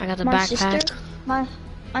 I got the my backpack. Sister,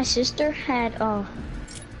 my sister had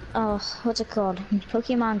what's it called?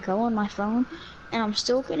 Pokemon Go on my phone, and I'm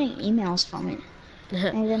still getting emails from it.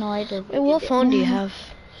 And then I did. Wait, what phone do you have?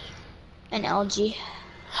 An LG.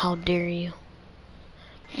 How dare you?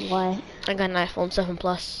 What? I got an iPhone 7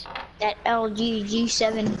 Plus. That LG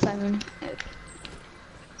G7 phone.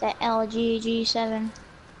 That LG G7.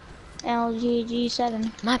 LG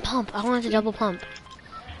G7. My pump. I wanted to double pump.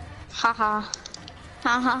 Haha.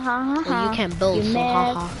 Ha ha ha ha ha. Well, you can't build, you so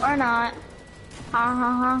mad haha. or not? Ha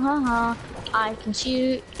ha ha ha ha. I can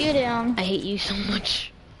shoot you down. I hate you so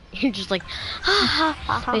much. You're just like, ha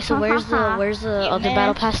ha. Wait, so ha, where's ha, the you other mad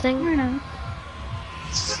battle pass thing or not?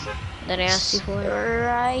 that I asked you for?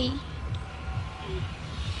 Right.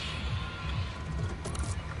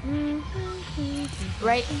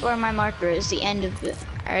 Right where my marker is, the end of it.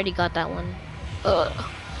 I already got that one.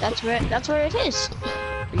 That's where it is.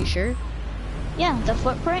 Are you sure? Yeah, the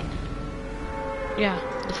footprint. Yeah,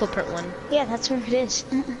 the footprint one. Yeah, that's where it is.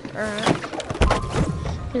 Alright.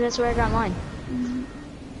 Cause that's where I got mine.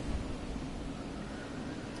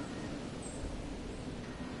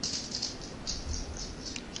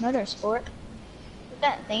 Motorsport. Put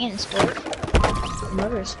that thing in sport.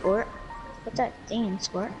 Motorsport. Put that thing in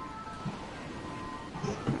sport.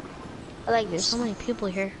 I like this. So many people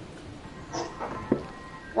here.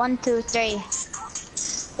 1, 2, 3.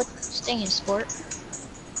 Put this thing in sport.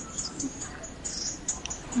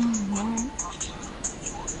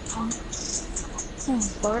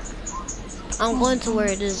 Sport. I'm going to where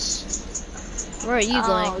it is. Where are you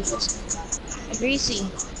going? Greasy.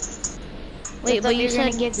 Wait, but you you're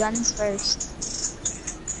said gonna get guns first.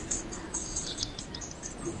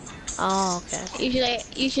 Oh, okay.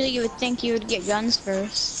 Usually you would think you would get guns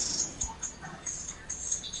first.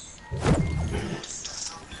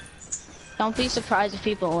 Don't be surprised if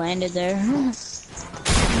people landed there.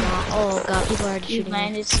 Oh god, people are already You shooting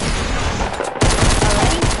landed me.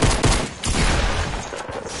 already?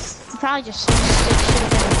 You probably just should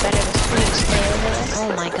have been better to stay over there. Oh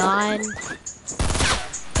my god.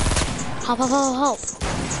 Help, help, help, help.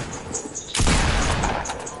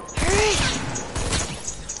 Hurry!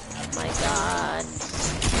 Oh my god.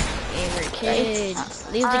 Gamer kid.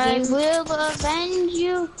 Leave the I game. will avenge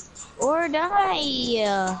you or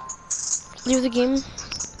die. Leave the game.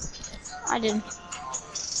 I did.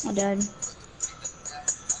 I died.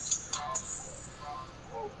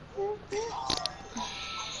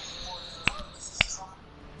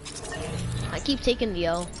 I keep taking the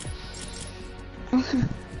L.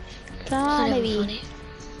 Gotta be. Funny.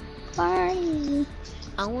 Party.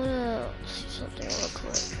 I wanna see something real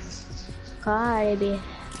quick. Gotta be.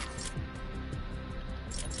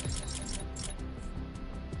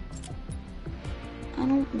 I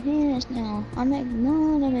don't do this now. I'm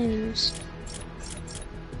ignoring the news.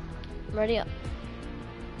 Ready up.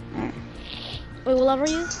 Alright. Wait, what level are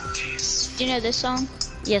you? Do you know this song?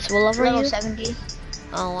 Yes, what level are Level you? 70.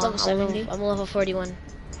 Oh, Level 70. I'm level 41.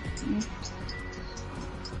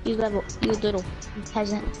 You little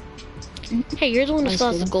peasant. Hey, you're the one who Nice still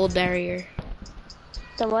has the feeling. gold barrier.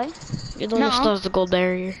 The what? You're the one who still has the gold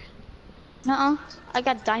barrier. Nuh-uh. I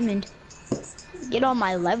got diamond. Get on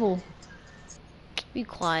my level. Be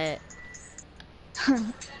quiet. That's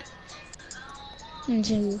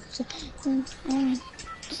This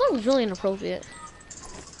song's really inappropriate.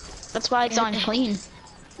 why it's on clean.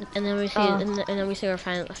 And then we say, and then we say we're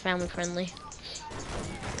family friendly.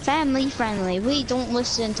 Family friendly. We don't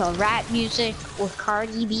listen to rap music or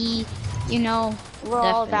Cardi B. You know, we're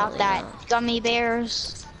all about Definitely that not. gummy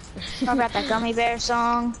bears. All about that gummy bear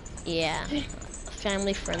song. Yeah,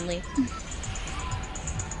 family friendly.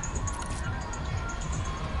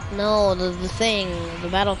 No, the thing, the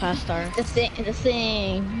battle pass star. The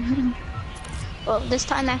thing. Well, this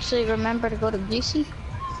time actually remember to go to Greasy.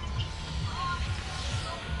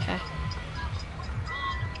 Okay.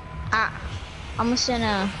 I'm listening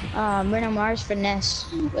to Bruno Mars Finesse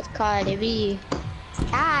with Cardi B.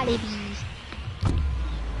 Cardi B.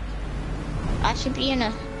 I should be in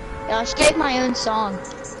a. I should make my own song.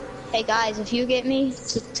 Hey guys, if you get me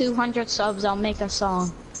to 200 subs, I'll make a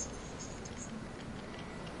song.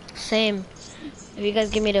 Same. If you guys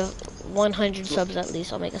give me to 100 subs at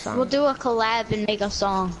least, I'll make a song. We'll do a collab and make a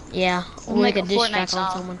song. Yeah, we'll make a diss track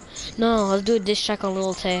on someone. No, let's do a diss track on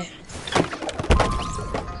Lil Tay.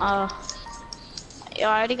 Yo,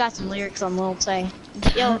 I already got some lyrics on Lil Tay.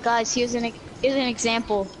 Yo, guys, here's an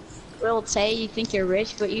example. Lil Tay, you think you're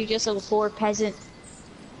rich, but you're just a poor peasant.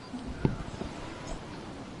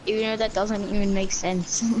 Even though that doesn't even make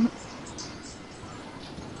sense.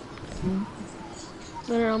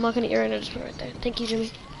 No, I'm not gonna eat right now, just put it right there. Thank you,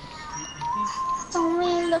 Jimmy. Don't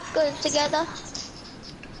we look good together?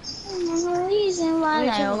 No reason why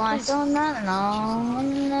I want to know.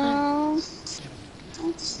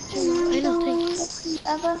 I know, thank you.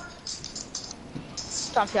 Ever?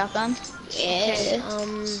 Stop shotgun. Yeah.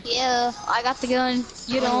 Okay, Yeah, I got the gun.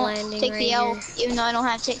 You I'm don't landing take right the L, here. even though I don't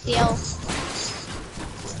have to take the L.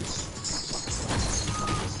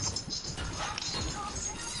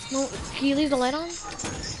 No, can you leave the light on?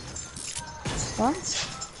 What?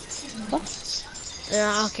 What?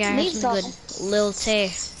 Yeah, okay, I have Leave some the- good. Lil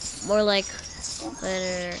Tay. More like,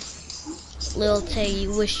 Lil Tay,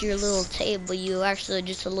 you wish you're Lil Tay, but you actually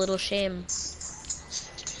just a little shame.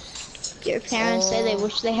 Your parents say they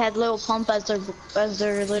wish they had Lil Pump as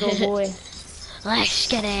their little boy. Let's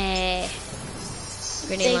get it.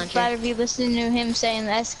 Grenade They'd launcher. rather be listening to him saying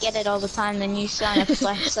 "let's get it" all the time than you sound up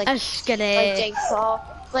flex Let's get like it.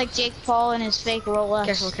 Jake Paul, and his fake Careful,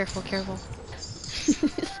 Rolex. careful, careful.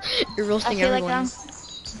 You're I roasting feel like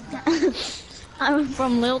everyone. I'm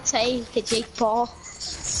from Lil Tay to Jake Paul.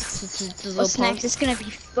 To Lil What's Pump. next? It's gonna be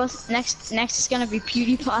next is gonna be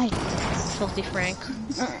PewDiePie. Filthy Frank.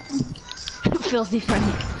 Filthy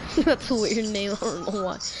Frank. That's a weird name, I don't know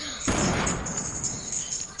why.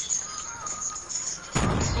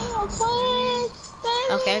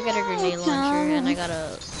 Okay, I got a grenade launcher and I got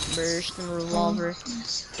a burst and revolver.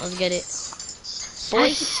 Let's get it.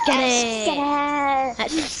 Let's get it.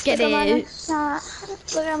 Let's get it.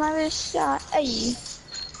 Look at my wrist shot. Hey.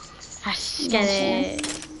 Let's get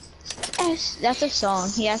it. That's a song.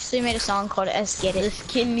 He actually made a song called "S Get It." This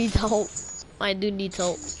kid needs help. My dude needs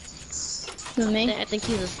help. Who, me? I think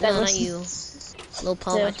he's a no, not you. Lil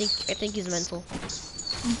Pump. Yeah. I think he's mental.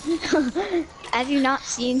 Have you not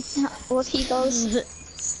seen what he does?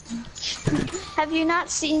 Have you not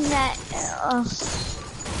seen that?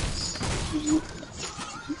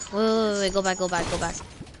 Wait, go back.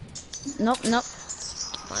 Nope.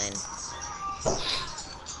 Fine.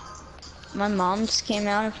 My mom just came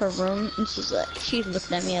out of her room and she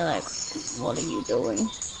looked at me like, "What are you doing?"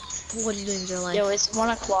 What are you doing with your life? Yo, it's 1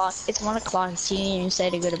 o'clock. It's 1 o'clock. She didn't even say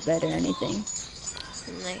to go to bed or anything.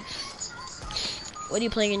 Nice. What are you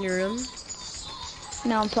playing in your room?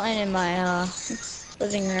 No, I'm playing in my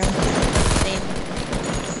living room. Same.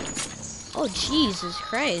 Oh Jesus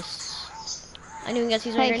Christ! I didn't even guess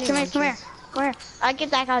he's my Hey, grenade come launcher. here. I get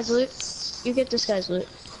that guy's loot. You get this guy's loot.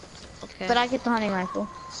 Okay. But I get the hunting rifle.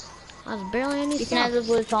 That's barely any You can stuff. have the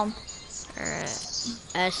blue pump. Alright.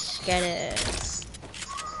 Let's get it.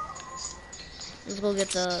 Let's go get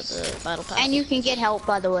the battle pass. And you can get help,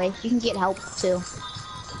 by the way. You can get help too.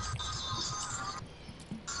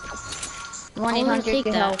 1-800 take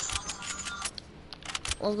get that. help.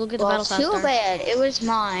 Let's go get the Well, battle pass. too bad. It was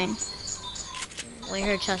mine. Wait,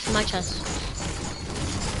 her chest. My chest.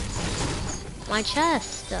 My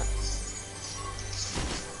chest.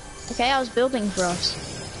 Okay, I was building for us.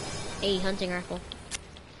 Hey, hunting rifle.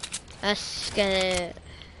 Let's get it.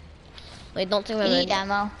 Wait, don't take my You need med.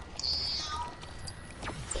 ammo.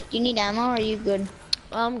 Do you need ammo or are you good?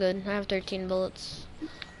 Well, I'm good. I have 13 bullets.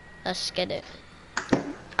 Let's get it.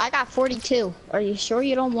 I got 42. Are you sure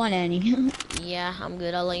you don't want any? Yeah, I'm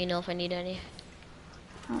good. I'll let you know if I need any.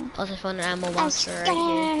 Also found an ammo Let's boxer get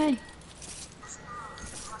right here. it.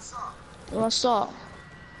 What's up?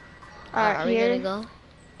 Are Alright, we here. gonna go?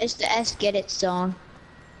 It's the S Get It song.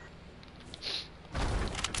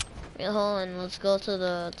 Wait, hold on. Let's go to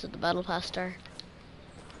the battle pass star.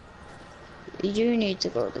 You do need to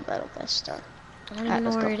go to the battle pass star. I don't even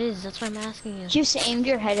know where it is. That's why I'm asking you. You just aimed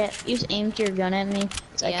your gun at me.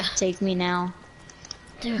 It's like, Yeah. take me now.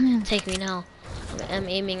 Dude, take me now. I'm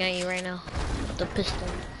aiming at you right now with the pistol.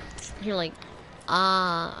 You're like,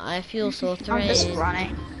 I feel so I'm threatened. just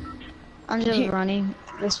running. I'm just running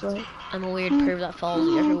this way. I'm a weird perv that follows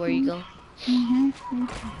you everywhere you go. Do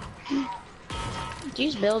you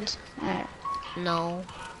use builds? Alright. No.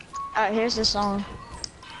 Alright, here's the song.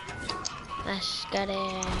 Let's get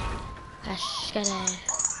it. Let's get it.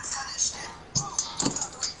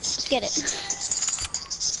 Let's get it.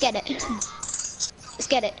 Let's get it. Let's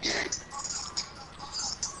get it.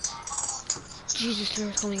 Jesus,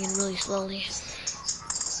 they're coming in really slowly.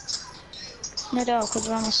 No, because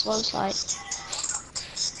we're on the slow side.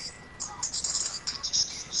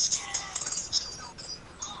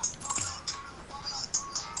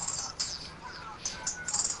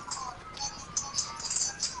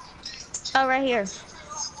 Oh, right here.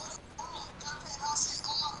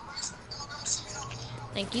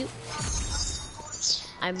 Thank you.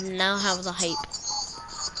 I now have the hype.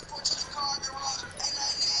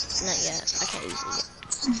 Not yet. I can't use it yet.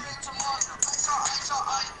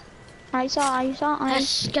 I saw.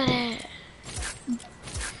 Let's get it.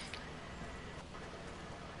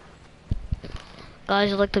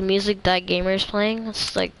 Guys, like the music that Gamer's playing?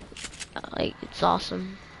 It's like it's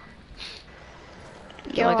awesome.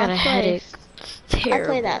 Yo, I got a headache. It's terrible. I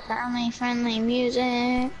play that family-friendly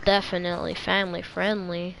music. Definitely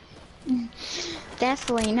family-friendly.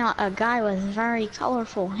 Definitely not a guy with very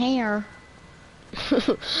colorful hair.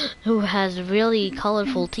 Who has really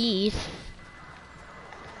colorful teeth.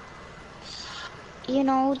 You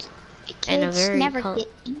know, And a kids very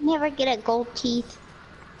never get a gold teeth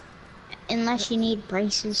unless you need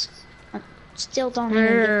braces. Still don't even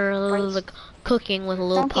get braces. Like cooking with a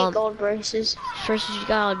little Don't pump. get gold braces. First, what you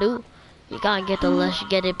gotta do, you gotta get the Let's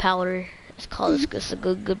Get It powder. It's called it's a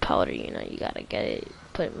good powder. You know, you gotta get it.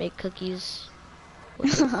 Make cookies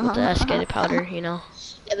with the escated powder, you know.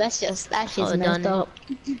 Yeah, that's just All messed done. up.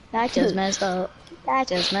 That just messed up. That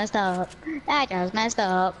just messed up. That just messed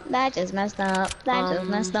up. That just messed up. That just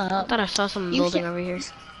messed I up. thought I saw some building over here.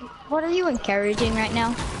 What are you encouraging right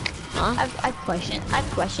now? Huh? I've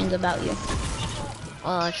questions about you.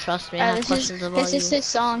 Trust me, I have questions about This you. is his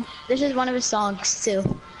song. This is one of his songs too.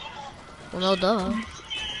 Well, no, duh.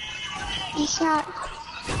 He shot.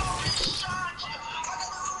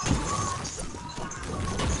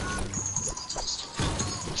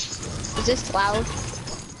 Is this loud?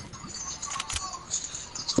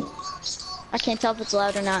 I can't tell if it's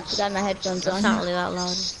loud or not because I have my headphones on. It's not really that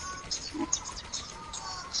loud.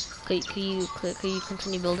 Could you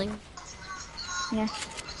continue building? Yeah.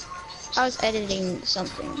 I was editing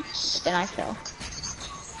something, but then I fell.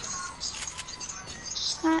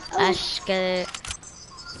 Ash, get it.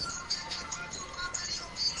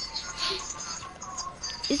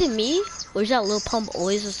 Is it me? Or is that little pump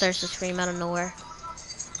always that starts to scream out of nowhere?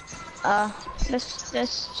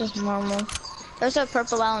 That's just normal. There's a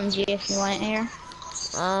purple LMG if you want it here.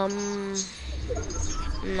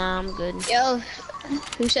 Nah, I'm good. Yo,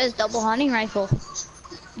 who says double hunting rifle?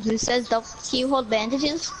 Who says double? Can you hold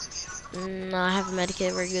bandages? No, I have a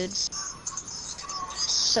medikit, we're good.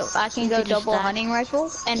 So I can You go could just double stack. hunting rifle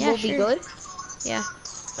and Yeah, we'll sure. be good? Yeah.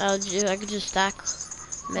 I could just stack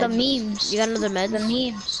meds. The memes. You got another meds? The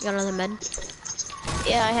memes. You got another med?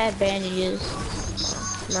 Yeah, I had bandages.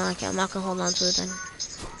 No, I can't. I'm not gonna hold on to it then.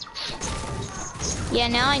 Yeah,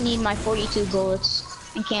 now I need my 42 bullets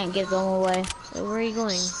and can't give them away. Wait, where are you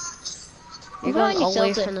going? You're You're going to away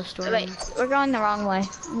Tilted. from the storm. Wait, we're going the wrong way.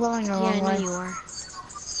 I'm going the Yeah, wrong I way. know you are.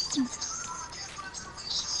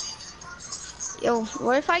 Yo,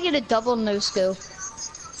 what if I get a double no scope?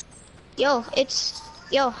 Yo,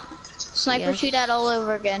 sniper Yes. shoot that all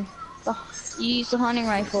over again. Oh, you use the hunting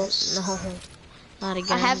rifles. No, not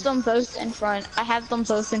again. I have them both in front. I have them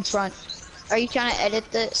both in front. Are you trying to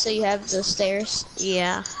edit this so you have the stairs?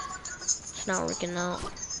 Yeah. It's not working out.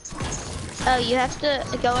 Oh, you have to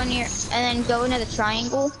go in here and then go into the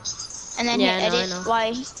triangle and then Yeah, hit I edit know.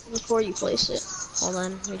 before you place it. Hold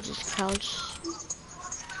on, we just crouch.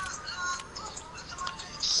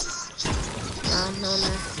 No.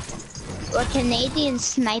 We're Canadian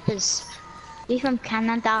snipers. We're from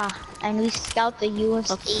Canada and we scout the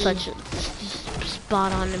USA. That's such a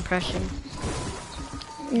spot on impression.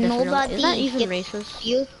 Nobody Is that even gets racist?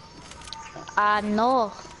 you.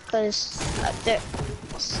 No, because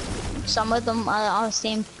some of them are the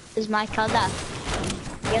same as my color.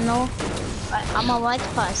 You know, I'm a white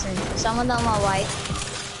person. Some of them are white.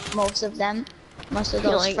 Most of them. Most of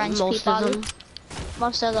those Like French most people. of them?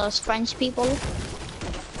 Most of those French people.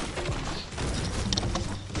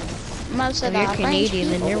 Most of If you're the Canadian, French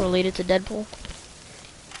then you're people. related to Deadpool.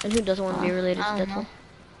 And who doesn't want to be related to I don't Deadpool? know.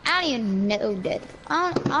 I don't even know Deadpool.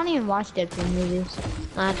 I don't even watch Deadpool movies.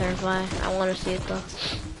 Neither do I. I want to see it though.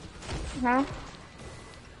 Huh?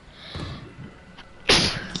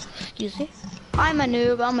 Excuse me? I'm a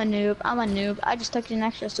noob. I just took an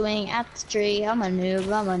extra swing at the tree. I'm a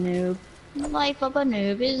noob. Life of a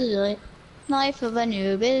noob is lit. Life of a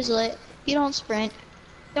noob is lit. You don't sprint.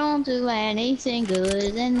 Don't do anything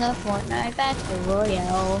good in the Fortnite Battle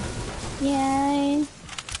Royale. Yay.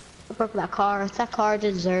 I broke that car. That car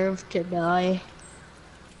deserved to die.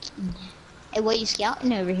 Hey, what are you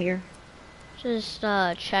scouting over here? Just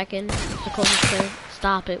checking. The closest thing.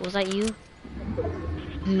 Stop it. Was that you?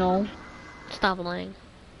 No. Stop lying.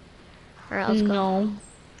 Alright, let's go. No.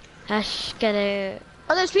 Hash, get it.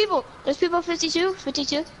 Oh, there's people. There's people 52.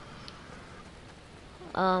 52.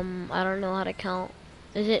 I don't know how to count.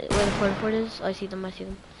 Is it where the port fort is? Oh, I see them.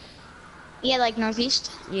 Yeah, like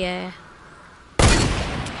northeast. Yeah.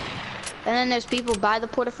 And then there's people by the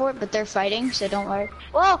Port-a-Fort, but they're fighting, so don't worry.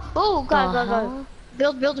 Whoa! Oh, God.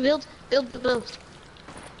 Build. Build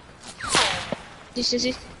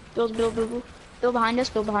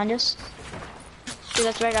behind us. Dude,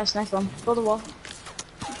 that's right, I snipe them. Build a wall.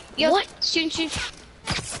 Yo, What? Shoot.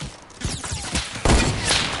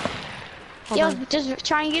 Hold Yo, on. just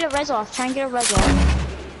try and get a res off. Try and just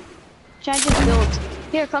build.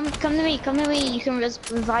 Here, come to me. You can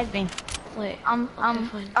revive me. Wait. I'm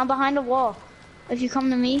behind a wall. If you come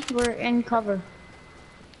to me, we're in cover.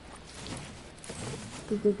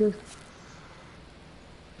 Good.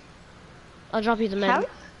 I'll drop you the med.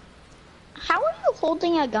 How are you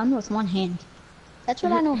holding a gun with one hand? That's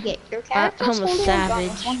what I don't get. Your character's I'm a holding a gun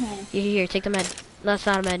with savage. one hand. Here, take the med. That's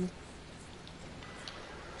not a med.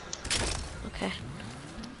 Okay.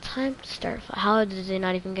 Time to start. How did they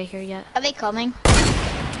not even get here yet? Are they coming?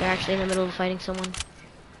 They're actually in the middle of fighting someone.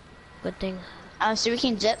 Good thing. So we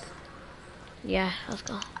can zip. Yeah, let's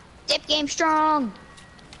go. Dip game strong.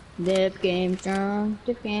 Dip game strong.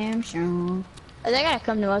 Dip game strong. Oh, they gotta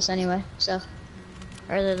come to us anyway, so.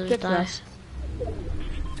 Or they Good just for die. us.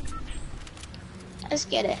 Let's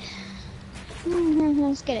get it.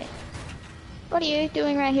 Let's get it. What are you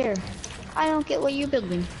doing right here? I don't get what you're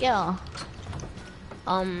building. Yeah.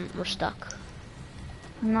 We're stuck.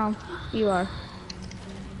 No, you are.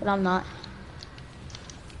 But I'm not.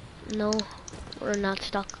 No, we're not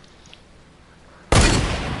stuck.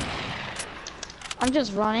 I'm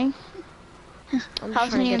just running. I'm I just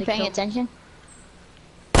wasn't trying to even get a paying kill. attention.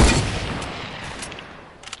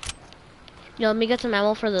 Yo, let me get some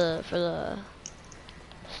ammo for the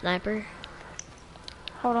sniper.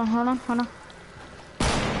 Hold on, hold on, hold on.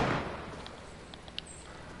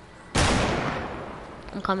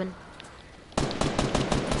 I'm coming.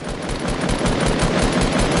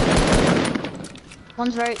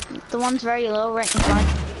 The one's very low right in front.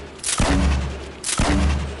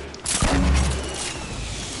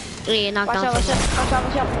 Yeah, knocked Watch down out, watch someone. out, watch out,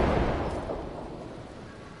 watch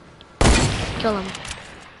out. Kill him.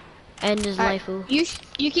 End his life, ooh. You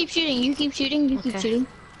keep shooting, you keep shooting, you keep Okay. shooting.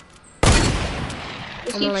 Just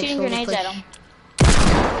I'm keep gonna, like, shooting slowly grenades push. at him.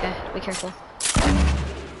 Okay, be careful.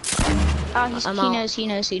 Oh, I'm he out. knows, he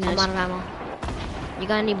knows, he knows. I'm out of ammo. You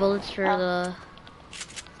got any bullets for the...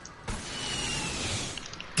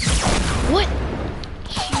 What?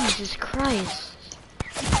 Jesus Christ.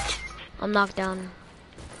 I'm knocked down.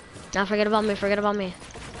 Now forget about me, forget about me.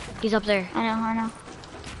 He's up there. I know, I know.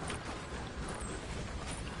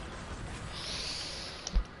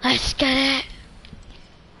 Let's get it.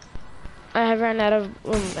 I have ran out of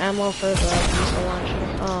ammo for the missile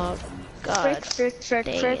launcher. Oh God. Frick.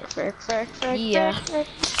 Yeah.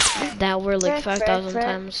 That were like 5,000 frick.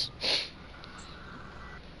 times.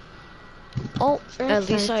 Oh, at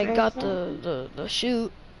least I got the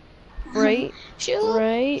shoot. Right? Shoot.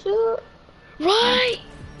 Right? Shoot. Right!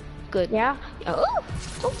 Good. Yeah. Oh,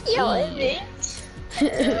 don't yell at me.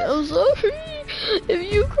 I'm sorry.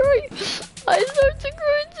 If you cry, I start to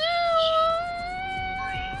cry too.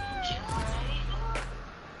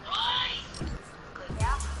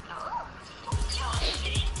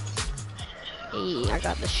 Hey, I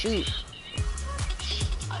got the shoot.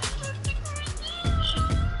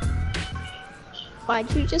 Why'd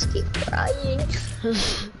you just keep crying?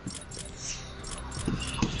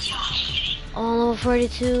 Oh, level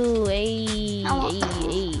 42. Hey.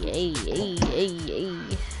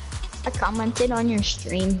 I commented on your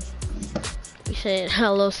stream. You said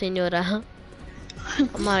hello, senora.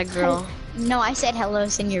 I'm not a girl. No, I said hello,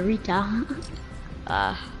 senorita.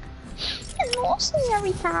 Hello,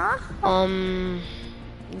 senorita.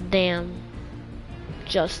 Damn.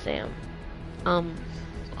 Just damn.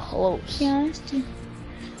 Close. Just.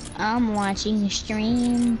 I'm watching the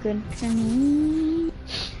stream. Good for me.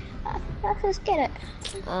 Let's get it.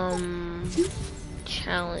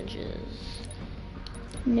 Challenges.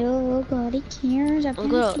 Nobody cares about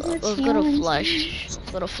your Let's go to Flush.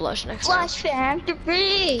 Let's go to Flush next time. Flush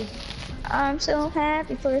Factory. I'm so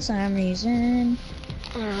happy for some reason.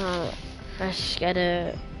 Let's get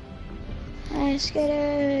it. Let's get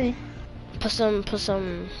it. Put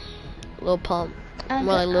some Lil Pump. More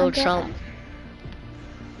like Lil Trump.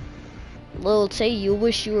 Lil Tay, you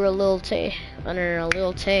wish you were a Lil Tay. No,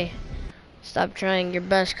 Lil Tay. Stop trying your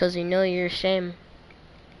best cause you know you're ashamed.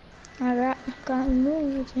 I got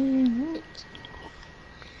moving.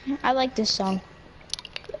 I like this song.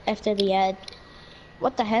 After the ad.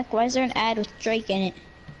 What the heck? Why is there an ad with Drake in it?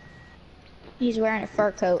 He's wearing a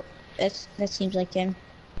fur coat. That seems like him.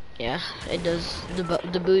 Yeah, it does.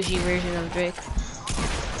 The bougie version of Drake.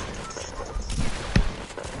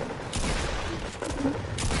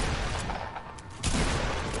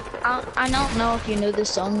 I don't know if you know this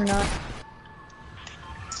song or not.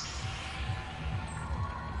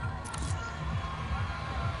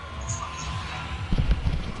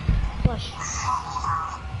 Flush.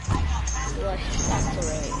 Flush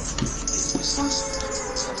Factory.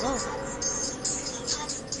 Hello.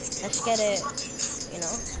 Let's get it. You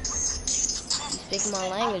know? You speak my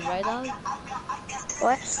language, right, dog?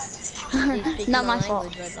 What? Not my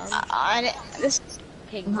fault. Right, dog?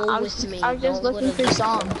 Okay, go with me. I was just looking through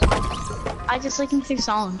songs. I was just looking through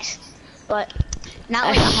songs, but not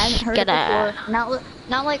like I haven't heard it before.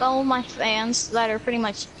 Not like all of my fans that are pretty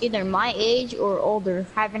much either my age or older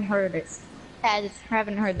haven't heard it.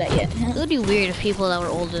 Haven't heard that yet. It would be weird if people that were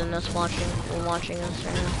older than us watching us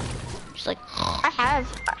right now. Just like, I have.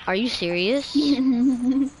 are you serious?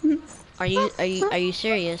 Are you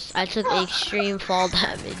serious? I took extreme fall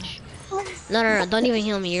damage. No, don't even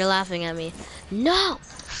heal me. You're laughing at me. No.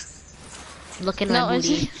 Look at my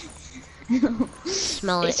booty.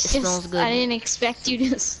 Smell it. It It's smells just, good. I didn't expect you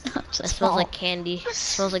to stop. It smells like candy. It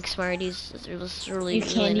smells like Smarties. It was really, You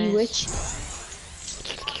really candy nice. witch.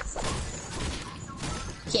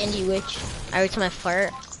 Candy witch. Every time I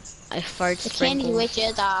fart The sprinkles. candy witch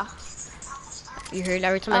is You heard?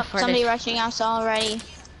 Every time I fart, somebody rushing us already.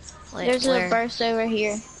 Wait, There's where? a burst over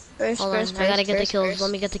here. Burst, Hold burst, on, burst, I gotta get the burst, kills. burst.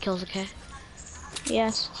 Let me get the kills, okay?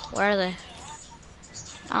 Yes. Where are they?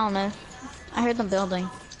 I don't know. I heard them building.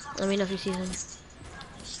 Let me know if you see them.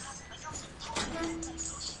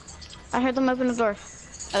 I heard them open the door.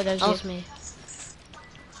 Oh, that That was was me.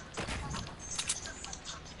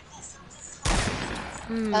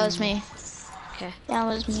 That was me. Okay. That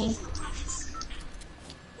was me.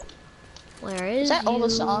 Where is Is that all the you?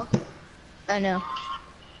 song? Oh no.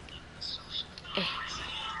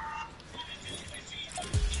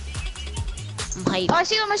 I'm hyped. Oh, I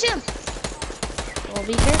see him, I see him! Well,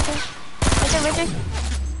 be careful. Right there.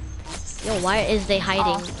 Yo, why is they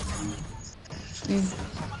hiding? Mm.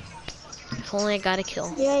 If only I got a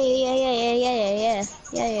kill. Yeah.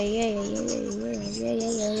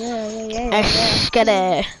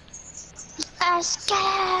 Escada.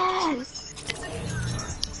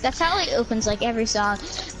 That's how it opens like every song.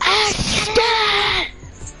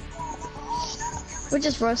 We're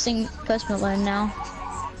just roasting Post Malone now.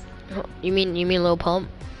 You mean Lil Pump?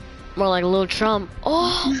 More like Lil Trump.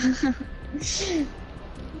 Oh.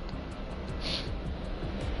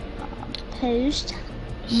 Post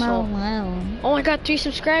Malone. Oh, I got 3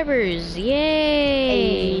 subscribers.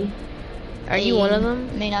 Yay. Hey. Are you one of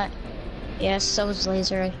them? May not. Yes, so is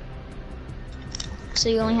Laser. So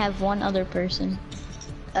you only have one other person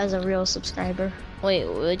as a real subscriber. Wait,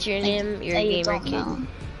 what's your name? You're a gamer kid. Know.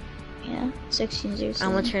 Yeah, 1607.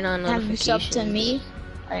 I'm gonna turn on Have you notifications. subbed to me?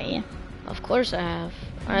 Yeah. Of course I have.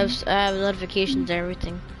 I have notifications and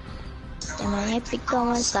everything. And my epic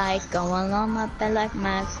going psycho along my bed like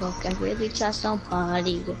my cook. I really trust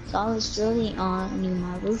nobody with all this really on you.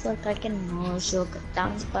 My roof look like an oil sugar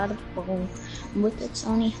down by the phone with its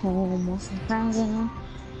only home with a crown on.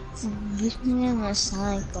 Use me in my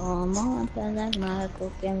psycho. I'm on my bed like my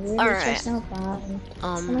cook and really trust nobody.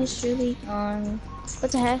 It's really on.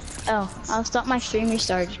 What the heck? Oh, I'll stop my stream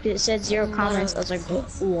restart because it said 0 comments. I was like, what?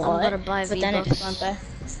 I'm gonna buy But then it V-Bucks. went back.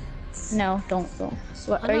 No, don't. What?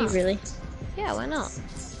 Why Are you not? really? Yeah, why not?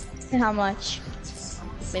 How much?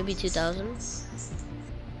 Maybe 2,000.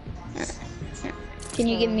 Can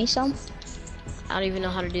you give me some? I don't even know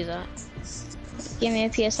how to do that. Give me a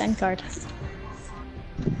PSN card.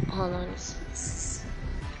 Hold on.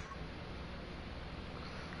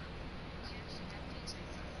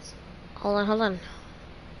 Hold on.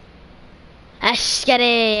 Get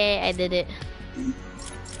it! I did it.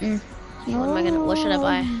 What should I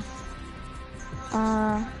buy?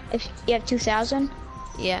 If you have 2,000?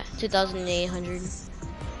 Yeah, 2,800.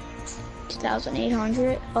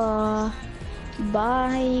 2,800?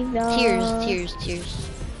 Buy the... Tears.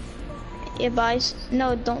 It buys...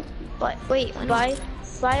 No, don't... But wait, buy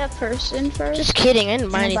a person first. Just kidding, I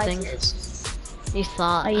didn't buy and then anything. tears. You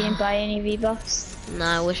thought. Oh, you didn't buy any V-Bucks?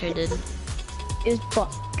 Nah, I wish I did. Is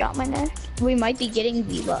got my neck? We might be getting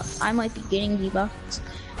V-Bucks. I might be getting V-Bucks.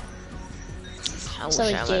 I wish So I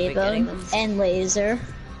is might be getting them. J-Bone and Laser.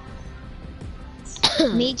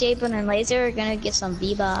 Me, J-Bone, and Laser are gonna get some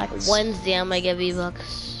V-Bucks. Wednesday I might get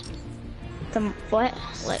V-Bucks. What?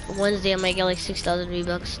 Like Wednesday I might get like 6,000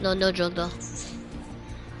 V-Bucks. No joke though.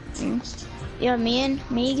 Yeah, me,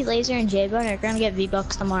 Laser, and J-Bone are gonna get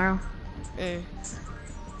V-Bucks tomorrow. You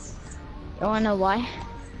wanna know why?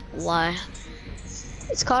 Why?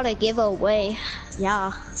 It's called a giveaway.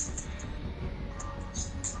 Yeah.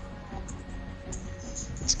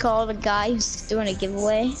 It's called a guy who's doing a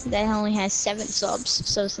giveaway that only has 7 subs,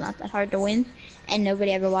 so it's not that hard to win, and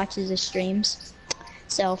nobody ever watches his streams.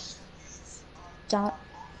 So, dot.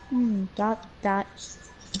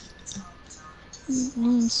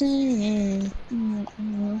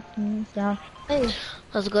 Hey.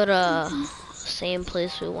 Let's go to same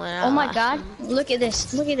place we went out. Oh my last god, time. look at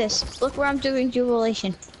this, Look where I'm doing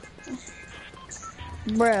jubilation.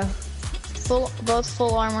 Bruh. Both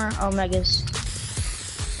full armor Omegas.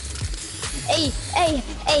 Hey,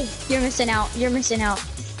 you're missing out. He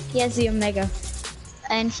has the Omega.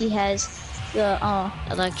 And he has the,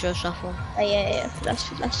 Electro Shuffle. yeah,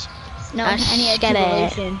 flash. No, I and he had get it.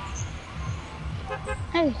 jubilation.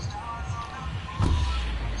 Hey.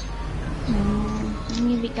 Let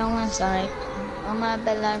me be going inside. On my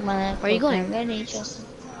bed like my... Where are you going?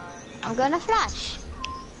 I'm gonna flash.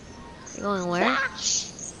 You're going where? Flash.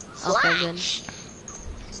 Okay, good.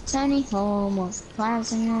 Sunny home,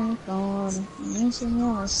 flashing in the corner, missing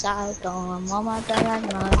on the side door, mama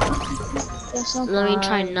died just so Let me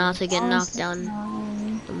try bright, not to get knocked down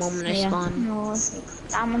the moment I yeah, spawn. no,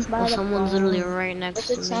 diamonds Oh, by the someone's literally phone, right with next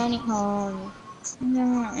a to me. tiny home,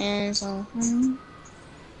 and so,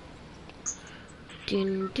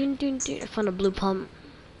 Dun, dun, dun, dun. I found a blue pump.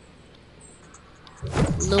 I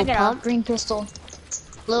Blue got a pump? green pistol.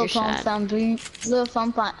 Little You're pump sad. found green. Little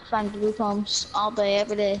pump find blue pumps all day,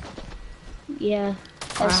 every day. Yeah,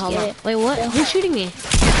 Alright, let's hold get on. it. Wait, what? Yeah. Who's shooting me?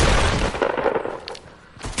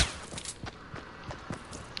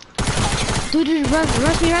 Dude,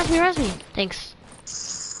 rush me. Thanks.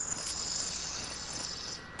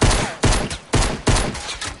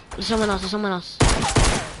 There's someone else.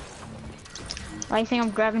 Why do you think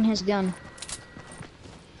I'm grabbing his gun?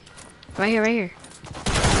 Right here.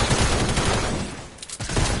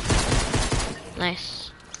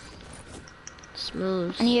 Nice.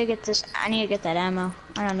 Smooth. I need to get this. I need to get that ammo.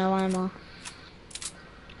 I don't know ammo.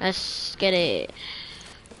 Let's get it.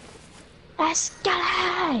 Let's get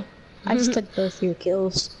it! I just took both your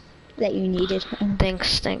kills that you needed.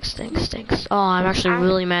 Thanks. Oh, I'm actually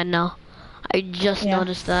really mad now. I just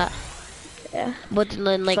noticed that. Yeah. But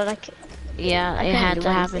then, like, But yeah, it had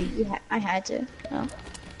to happen. I had to. No.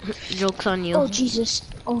 Joke's on you. Oh Jesus!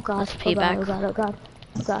 Oh God! That's Oh God! payback. Oh God! Oh God!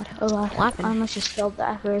 Oh God! Oh God! What happened? I almost just fell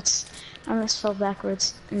backwards. I almost fell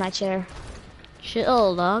backwards in my chair. Shit,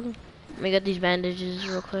 oh, dog. Let me get these bandages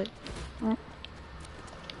real quick. What?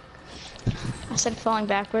 I said falling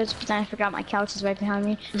backwards, but then I forgot my couch is right behind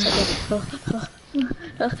me. So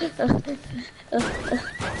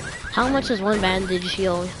How much does one bandage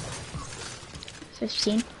heal?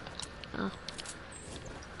 15. Oh.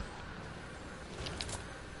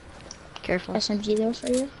 Careful. SMG there for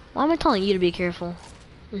you. Why am I telling you to be careful?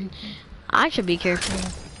 I should be careful.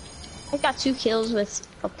 I got 2 kills with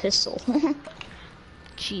a pistol.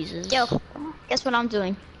 Jesus. Yo, guess what I'm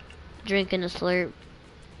doing? Drinking a slurp.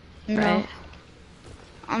 No. Right?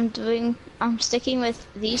 I'm sticking with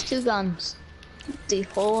these 2 guns. The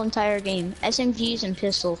whole entire game. SMGs and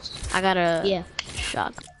pistols. I got a Yeah.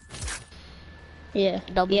 shot. Yeah.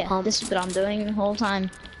 Double yeah. pump. This is what I'm doing the whole time.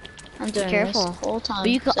 I'm doing Careful. this the whole time. But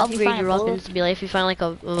you can So if you upgrade find your a weapons to be like if you find like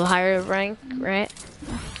a higher rank, right?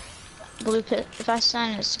 if I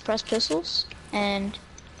find suppressed pistols and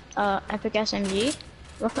epic SMG.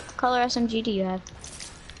 What color SMG do you have?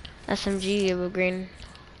 SMG with green.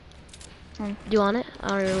 Do you want it? I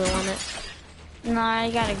don't really want it. No, I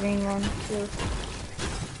got a green one too.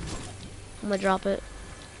 I'm gonna drop it.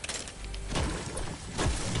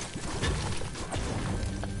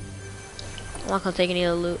 I'm not gonna take any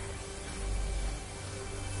of the loot.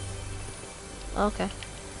 Okay.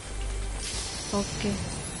 Okay.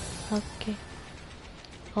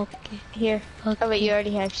 Here. Okay. Oh wait, you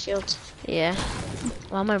already have shields. Yeah.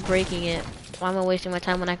 Why am I breaking it? Why am I wasting my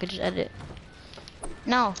time when I could just edit?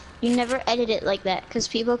 No, you never edit it like that, because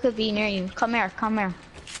people could be near you. Come here, come here.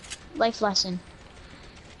 Life lesson.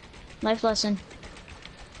 Life lesson.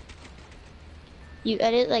 You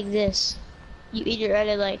edit like this. You either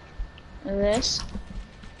edit like this,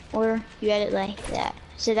 or you edit like that.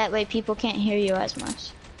 So that way people can't hear you as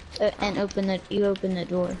much. And you open the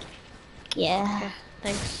door. Yeah. Okay,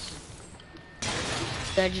 thanks.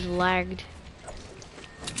 I just lagged.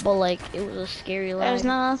 But like, it was a scary lag. There's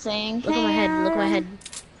nothing. Look at my head, look at my head.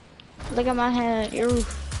 Look at my head, your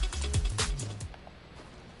roof.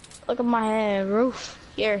 Look at my head, roof.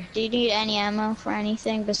 Here, do you need any ammo for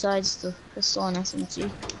anything besides the pistol and SMG?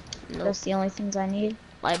 Nope. That's the only things I need.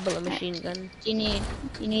 Light bullet machine gun. Do you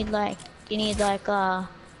need like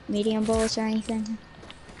medium bullets or anything?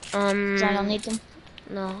 'Cause I don't need them.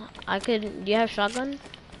 No, I could. Do you have shotgun?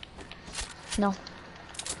 No.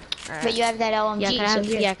 Alright. But you have that LMG.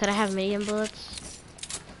 Could I have medium bullets?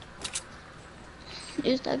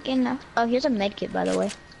 Just again. Oh, here's a med kit, by the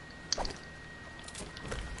way.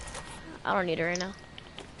 I don't need it right now.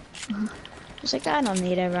 It's like, I don't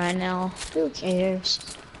need it right now. Who cares?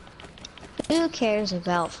 Who cares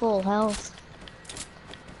about full health?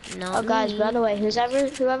 No. Oh, guys, by the way,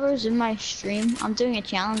 whoever's in my stream, I'm doing a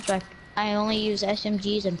challenge. Like, I only use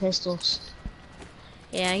SMGs and pistols.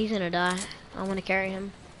 Yeah, he's gonna die. I'm gonna carry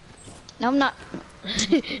him. No, I'm not.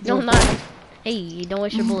 No, I'm not. Hey, don't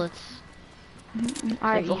waste your bullets.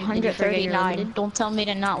 I have Did you forget your 139. limited? Don't tell me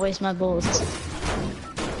to not waste my bullets.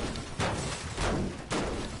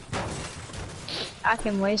 I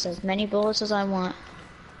can waste as many bullets as I want.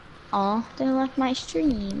 Aw, they like my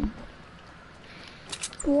stream.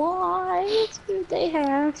 Why do they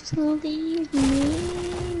have to leave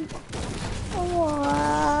me?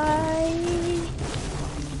 Why?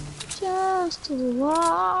 Just as to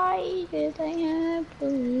why did I have to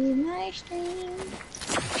leave my stream?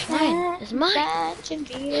 Mine. It's mine. That should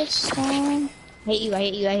be a song. I hate you, I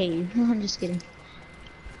hate you, I hate you. I'm just kidding.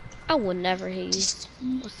 I would never hate you.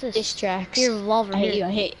 What's this? Diss tracks. Your revolver I hate here.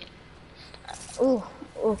 you, I hate you.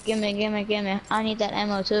 Ooh, give me. I need that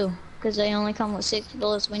ammo too. Because they only come with 6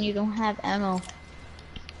 bullets when you don't have ammo.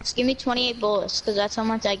 Just give me 28 bullets, because that's how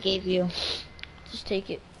much I gave you. Just take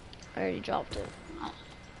it. I already dropped it.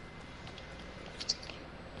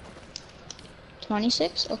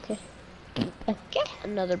 26? Okay. Okay.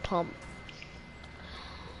 Another pump.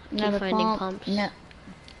 Another Keep finding pump. pumps.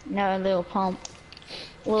 No, a little pump.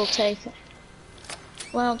 Little take.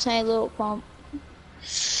 Little pump.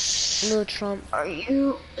 Little Trump. Are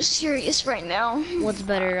you serious right now? What's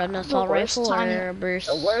better, an assault rifle or a burst?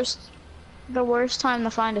 The worst time to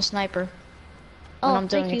find a sniper. When I'm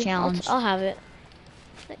doing a challenge. I'll have it.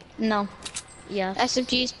 No. Yes.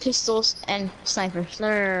 SMGs, pistols, and snipers.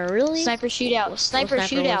 No, really? Sniper shootout. Sniper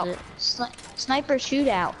shootout. Sniper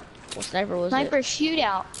shootout. What sniper was Sniper it?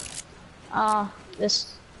 shootout.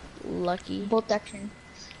 This Lucky. bolt action.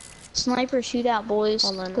 Sniper shootout, boys.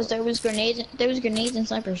 Because there was grenades. There was grenades in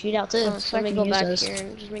sniper shootout too. Oh, so let me go back here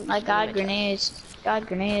and just make. I got grenades. God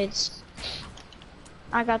grenades.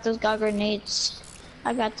 I got those god grenades.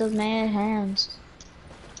 I got those mad hands.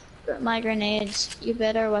 My grenades. You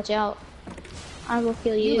better watch out. I will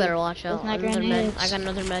kill you. You better watch out. My Another med. I got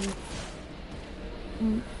another med.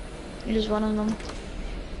 Just one of them.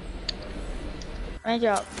 Range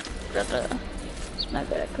out. Smack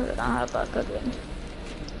it. Could not have a good one.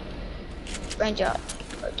 Range out.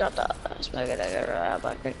 Smack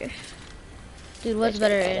it. Dude, what's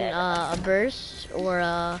better in a burst or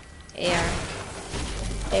a AR?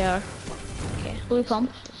 AR. Okay. Blue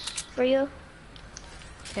pump for you.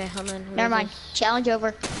 Okay, hold on. Never mind. Challenge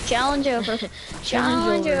over. Challenge over.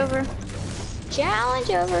 Challenge over. Challenge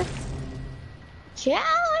over.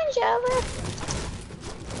 Challenge over.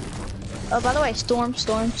 Oh, by the way, storm.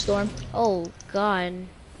 Oh God.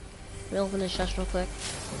 Let me open this chest real quick.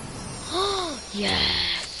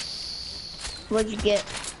 Yes. What'd you get?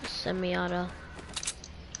 Semi-auto.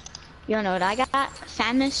 You don't know what I got?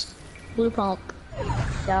 Famous blue pump.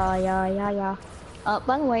 Yeah.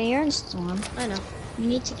 By the way, you're in storm. I know. You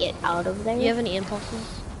need to get out of there. Do you have any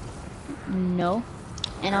impulses? No.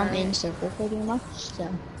 And I'm in circle pretty much, so.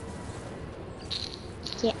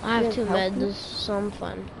 I have 2 meds, so I'm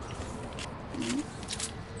fine.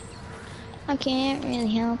 I can't really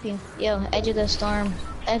help you. Yo, edge of the storm,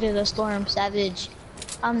 savage.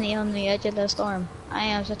 I'm on the edge of the storm. I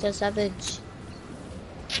am such a savage.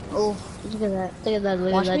 Oh, look at that,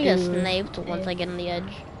 Watch me get sniped once I get on the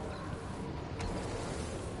edge.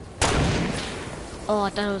 Oh, I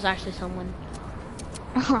thought it was actually someone.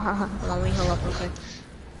 Let me heal up real quick.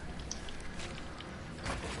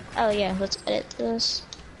 Oh yeah, let's edit this.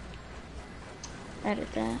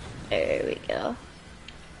 Edit that. There we go.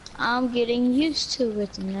 I'm getting used to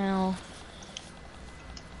it now.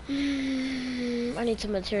 I need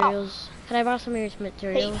some materials. Can I borrow some of your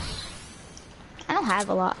materials? Hey, I don't have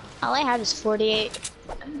a lot. All I have is 48.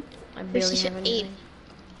 I barely have anything.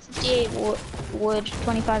 58 wood,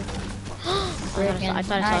 25. I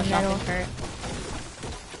thought I saw a shopping cart.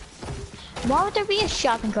 Why would there be a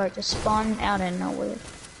shopping cart just spawn out of nowhere?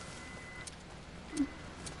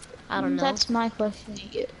 I don't know. That's my question to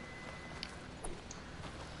you.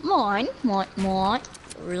 Mine.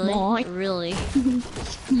 Really? Mine. Really?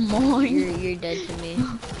 Mine. You're dead to me.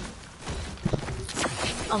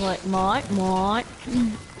 I'm like, mine.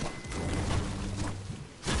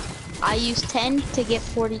 I use 10 to get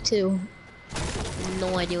 42.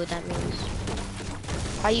 No idea what that means.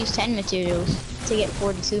 I use 10 materials to get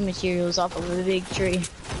 42 materials off of a big tree.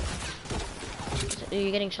 Are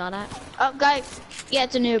you getting shot at? Oh, guy. Yeah,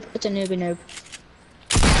 it's a noob. It's a noob.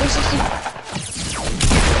 360.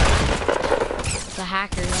 It's a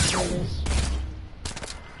hacker, that's what it is.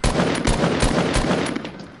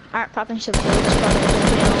 Alright, popping some bullets, probably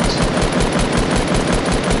something else.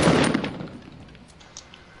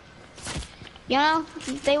 You know,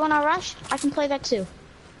 if they wanna rush, I can play that too.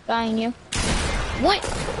 Dying you. What?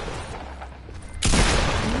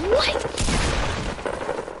 What?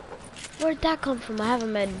 Where'd that come from? I have a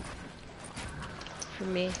med. For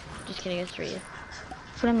me. Just kidding, it's for you.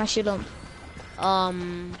 Putting my shit on.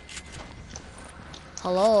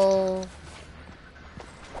 Hello?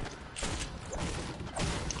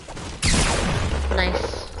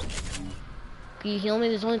 Nice. Can you heal me?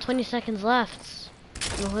 There's only 20 seconds left.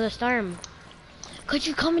 Before the storm. Could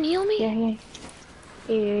you come and heal me?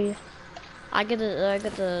 Yeah. I get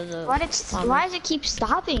the Why does it keep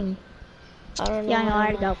stopping? I don't know. Yeah, I know, I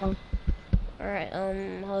already got one. Alright,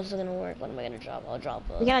 how's it gonna work? What am I gonna drop? I'll drop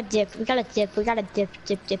We gotta dip. We gotta dip. We gotta dip.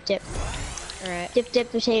 Dip. Dip. Dip. Alright. Dip.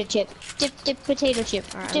 Dip. Potato chip. Dip. Dip. Potato chip.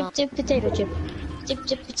 Alright, Dip. Dip. Potato chip. Dip.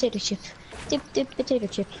 Dip. Potato chip. Dip. Dip. Potato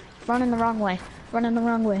chip. Running the wrong way. Running the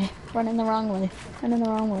wrong way. Running the wrong way. Running the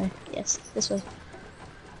wrong way. Yes, this way.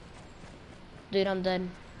 dude, I'm dead.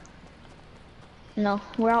 No,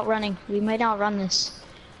 we're outrunning. We might outrun this.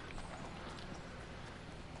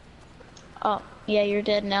 Oh, yeah, you're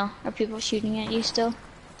dead now. Are people shooting at you still?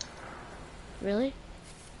 Really?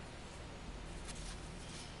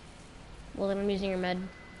 Well, then I'm using your med.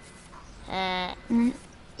 Yeah, I'm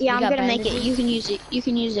gonna make it. You can use it. You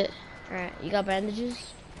can use it. Alright, you got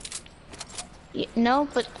bandages? Yeah, no,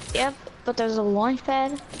 but yeah, but there's a launch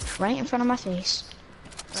pad right in front of my face.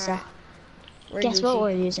 So, guess what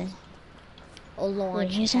we're using? A launch We're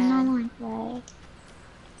using a launch pad.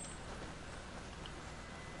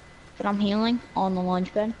 But I'm healing on the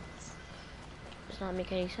launch pad. Does not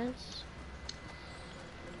make any sense.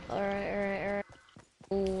 Alright.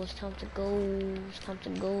 Oh, it's time to go. It's time to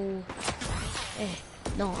go. Eh,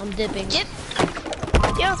 no, I'm dipping. Dip!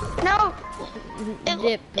 Yo, no!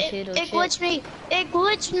 Dip, potato chip. It glitched me! It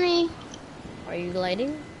glitched me! Are you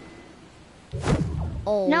gliding?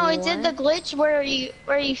 Oh, no, it did the glitch where you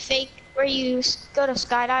go to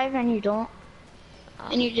skydive and you don't.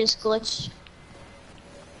 And you just glitch.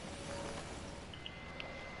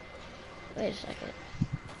 Wait a second.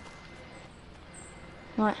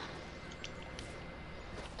 What?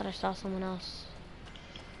 Thought I saw someone else.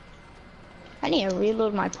 I need to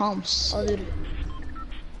reload my pumps. Oh, dude.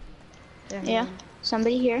 Yeah,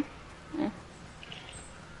 somebody here. Yeah.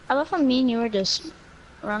 I love how me and you were just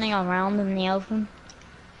running around in the open.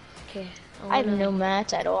 Okay. I have no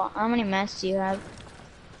mats at all. How many mats do you have?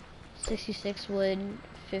 66 wood,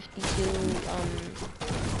 52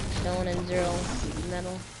 stone, and 0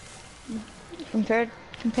 metal. Compared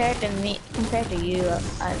to you,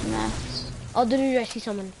 I have mats. Oh, dude, I see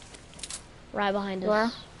someone. Right behind us. Where?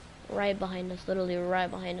 Right behind us, literally right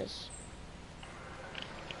behind us.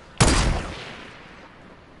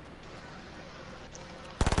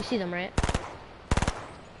 You see them, right?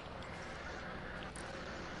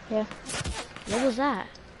 Yeah. What was that?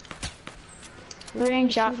 We're getting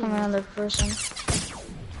shot from another person.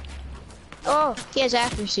 Oh, he has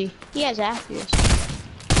accuracy. He has accuracy.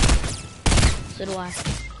 So do I.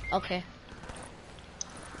 Okay.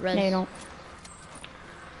 Res. No, you don't.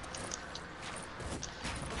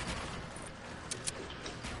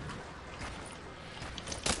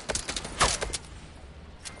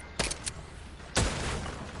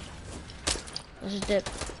 Let's just dip.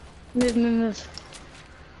 Move.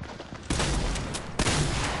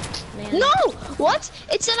 Man. No! What?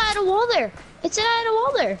 It said I had a wall there. It said I had a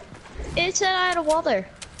wall there. It said I had a wall there.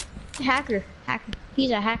 Hacker. He's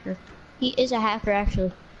a hacker. He is a hacker,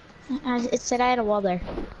 actually. It said I had a wall there.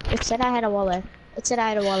 It said I had a wall there. It said I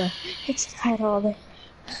had a wall there. It said I had a wall there.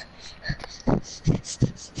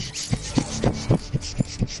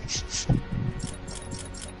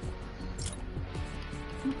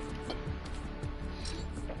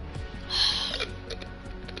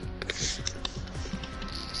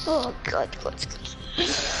 Oh god.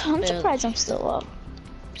 I'm surprised I'm still up.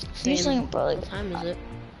 Same. Usually I'm probably... What time is it?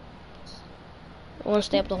 I want to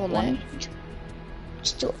stay up the whole night.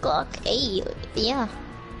 It's 2 o'clock. Hey, yeah.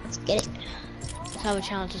 Let's get it. Let's have a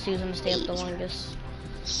challenge to see who's going to stay up the longest.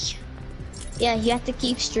 Yeah, you have to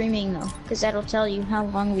keep streaming though, because that'll tell you how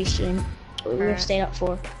long we stream. We'll stay up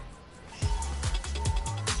for.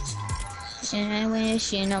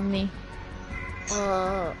 Wishing on me.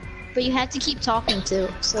 But you have to keep talking too,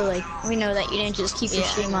 so like we know that you didn't just keep your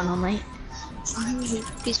stream on all night.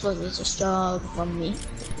 He's supposed to just jog from me.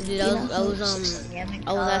 Dude, I was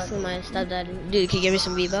asking my stepdad, dude, can you give me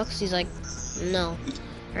some V-Bucks? He's like, no.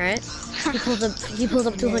 Alright? He pulls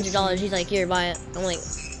up $200. He's like, here, buy it. I'm like,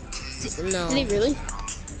 no. Did he really?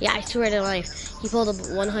 Yeah, I swear to life. He pulled up a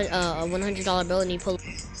 $100 bill and he pulled,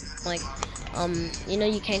 like, you know,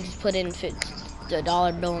 you can't just put in the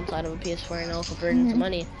dollar bill inside of a PS4 and it'll convert into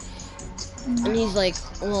money. And he's like,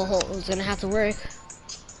 well, it's gonna have to work.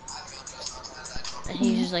 And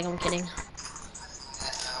he's just like, I'm kidding.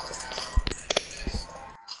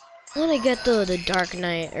 I wanna get the Dark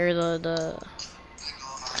Knight, or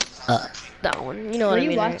that one. You know what I mean?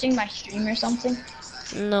 Were you watching my stream or something?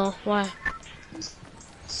 No, why?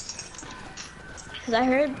 Cause I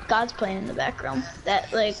heard God's playing in the background.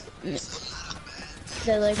 That like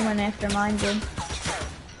went after mine did.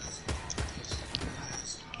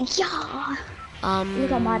 Yeah.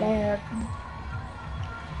 Look at my dad.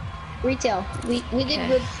 Retail. We did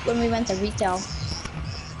good when we went to retail.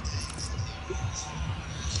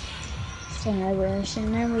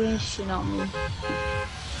 Generation on me.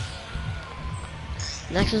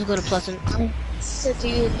 Next is go to Pleasant. So do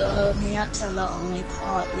you love me? I tell her only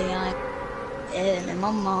partly I did. And my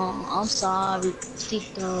mom, I'm sorry.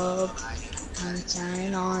 Stick up. I'm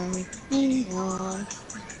turning on me. Hang on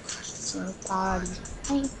to the party.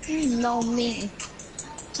 Ain't know me.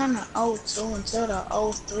 Turn the O2 into the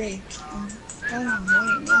O3.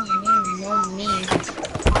 Know me.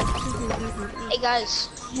 Hey guys.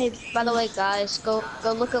 Hey, by the way, guys, go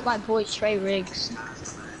look up my boy Trey Riggs.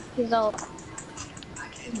 He's all.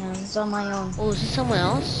 Yeah, he's on my own. Oh, is this someone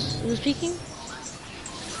else who's speaking?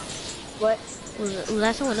 What? Was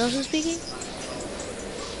that someone else who's speaking?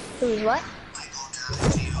 Who's what?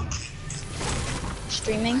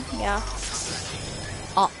 Streaming? Yeah.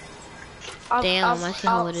 Oh, damn! I see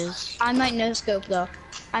how it is. I might no scope though.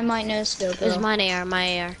 I might no scope though. It's my AR,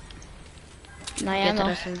 my AR. My Get ammo.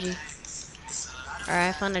 that SMG. Alright,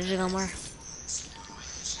 I found a jiggle more.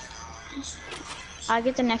 I'll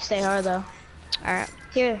get the next AR though. Alright.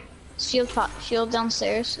 Here, shield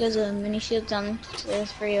downstairs. There's a mini shield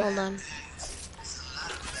downstairs for you. Hold on.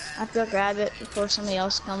 I have to go grab it before somebody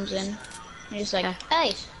else comes in. And he's like, Okay.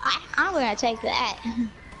 hey, I'm gonna take that.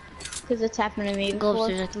 Cause it's happened to me before. Go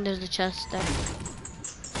upstairs, I think there's a chest there.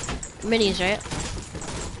 Minis, right?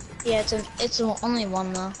 Yeah, it's only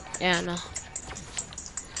one though. Yeah, I know.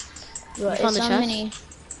 But You found it's the a chest? mini.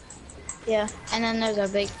 Yeah, and then there's a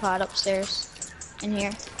big pot upstairs. In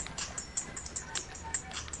here.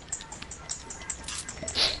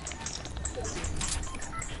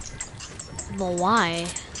 But why?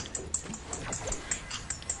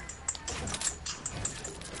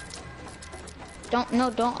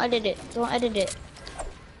 Don't edit it. Don't edit it.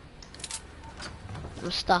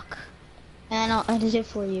 I'm stuck. And I'll edit it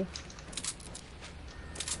for you.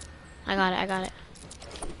 I got it.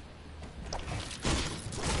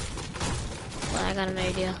 Well, I got an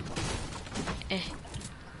idea.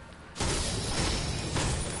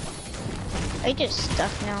 Are you just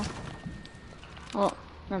stuck now? Oh,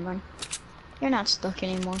 never mind. You're not stuck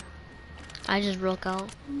anymore. I just broke out.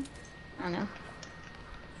 I know.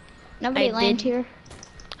 Nobody land here.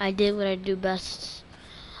 I did what I do best.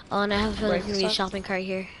 Oh, and I have a feeling there's gonna be a shopping cart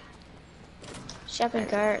here. Shopping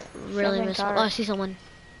cart. Really shopping miss. cart. Oh, I see someone.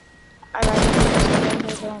 I got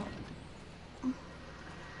him.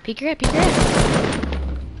 Peek your head, peek your head.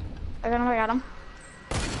 I got him.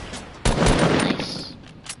 Nice.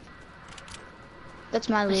 That's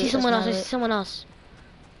my loot. I see someone else. I see someone else.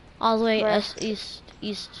 All the way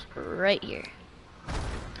east, right here.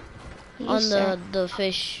 On the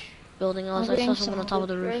fish building. I saw someone on top of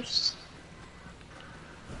the roof.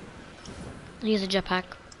 He has a jetpack.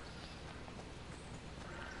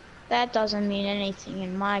 That doesn't mean anything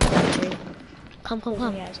in my country. Come.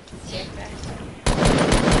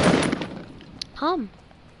 Come.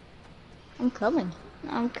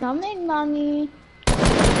 I'm coming, mommy.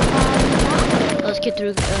 Let's get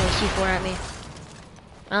through C4 at me.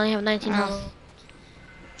 I only have 19 health.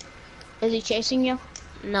 Is he chasing you?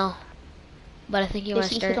 No. But I think he might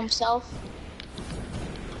start. Did he hit himself?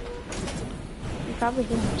 He probably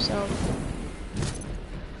hit himself.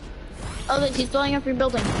 Oh, look, he's blowing up your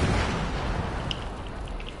building.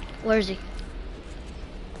 Where is he?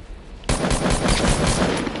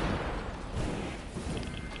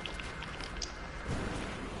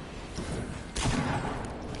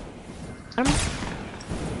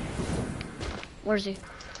 Where is he?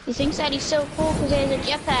 He thinks that he's so cool because he has a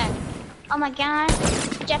jetpack. Oh my god,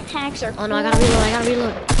 jetpacks are cool. Oh no, I gotta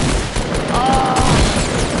reload. Oh!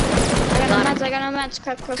 I got no meds.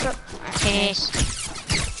 Crap. Okay.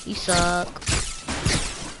 You suck.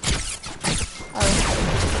 Oh,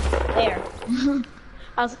 there.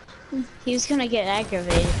 He was gonna get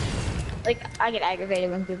aggravated. Like, I get aggravated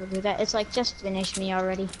when people do that. It's like, just finish me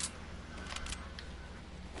already.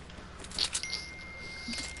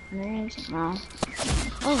 No.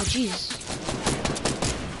 Oh, jeez.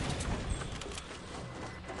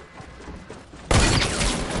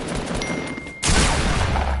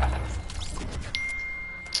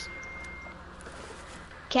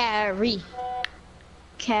 Carry.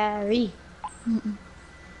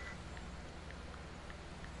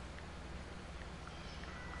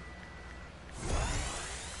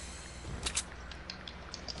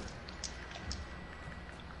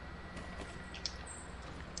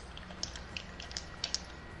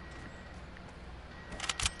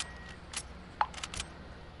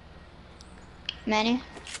 Manny?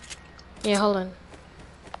 Yeah, hold on.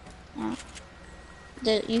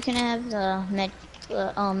 You can have the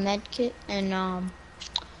med kit and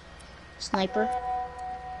sniper.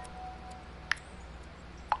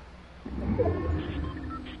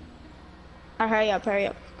 hurry up.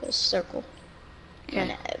 Go circle. Okay.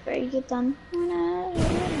 Whenever you get done.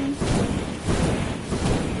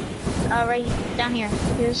 Right down here.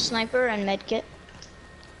 Here's sniper and medkit.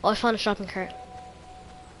 Oh, I found a shopping cart.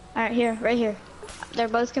 Alright, here, right here. They're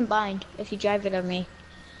both combined. If you drive it on me,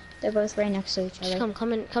 they're both right next to each Just other.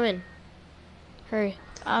 come in. Hurry.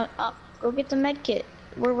 Go get the medkit.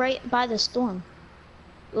 We're right by the storm.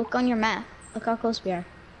 Look on your map. Look how close we are.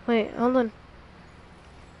 Wait, hold on.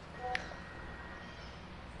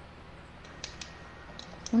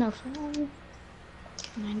 No,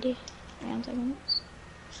 90 seconds.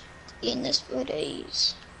 In this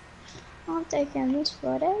footage. I'm taking this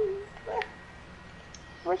footage.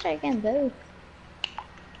 We're taking both.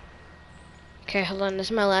 Okay, hold on. This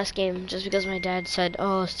is my last game, just because my dad said,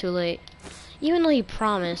 "Oh, it's too late." Even though he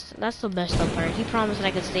promised, that's the best up part. He promised that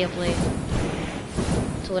I could stay up late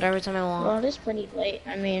to whatever time I want. Well, it is pretty late.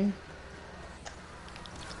 I mean,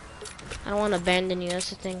 I don't want to abandon you. That's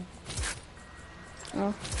the thing.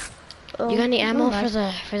 oh, You got any ammo nice.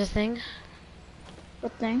 for the thing?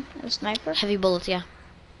 What thing? A sniper? Heavy bullets, yeah.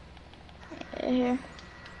 Here.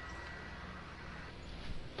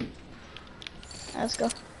 Let's go.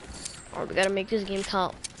 Oh, we gotta make this game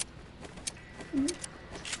count.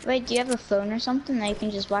 Wait, do you have a phone or something that you can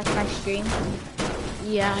just watch my stream?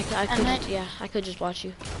 Yeah, I could just watch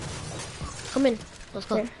you. Come in. Let's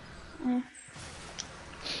go. Yeah.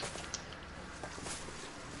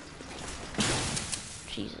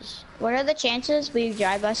 Jesus. What are the chances we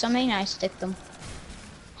drive by somebody and I stick them?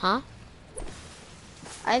 Huh?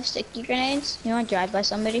 I have sticky grenades. You want to drive by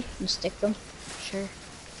somebody and stick them? Sure.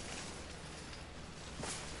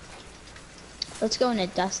 Let's go in a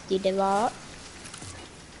dusty divot.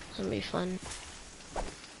 It's gonna be fun.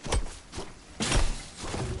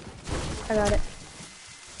 I got it.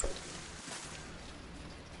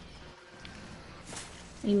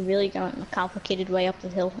 You really going a complicated way up the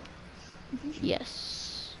hill.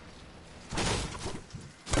 Yes.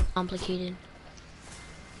 Complicated.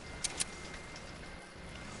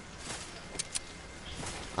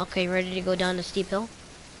 Okay, ready to go down the steep hill?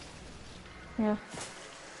 Yeah.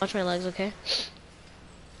 Watch my legs, okay?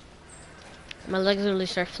 My legs literally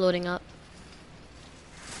start floating up.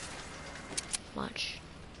 Watch.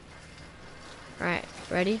 Alright,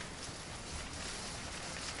 ready?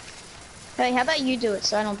 Hey, how about you do it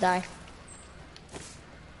so I don't die?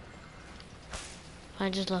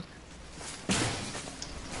 Fine, just look.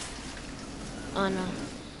 Oh no.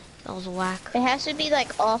 That was a whack. It has to be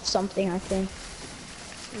like off something, I think.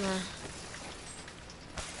 Nah.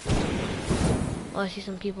 Oh, I see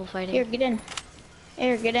some people fighting. Here, get in.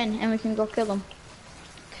 Here, get in, and we can go kill them.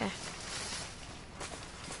 Okay.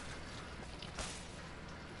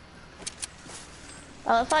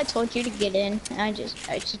 Well, if I told you to get in, I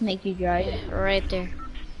just make you drive. Yeah, right there.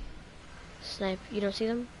 Snipe. You don't see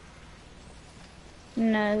them?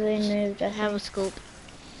 No, they moved. I have a scope.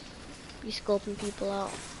 You scoping people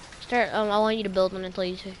out. Start. I want you to build one and tell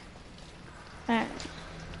you to. Alright.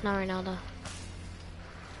 Not right now, though.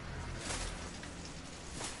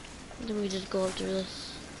 Then we just go up through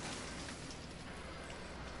this.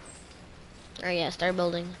 Alright, yeah, start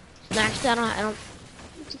building. No, actually, I don't.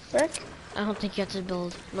 What the frick? I don't think you have to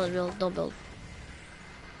build. Don't build.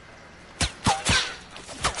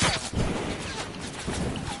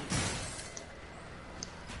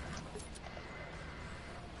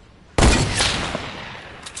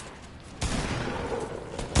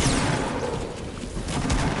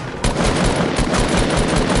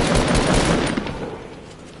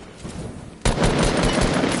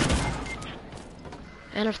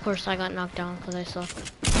 And of course I got knocked down because I suck.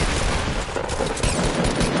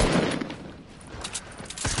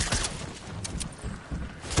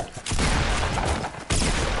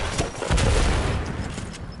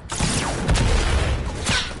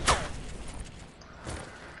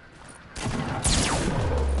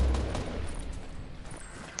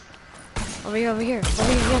 Over here. You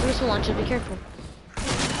have missile launcher, be careful.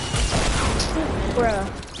 Bruh.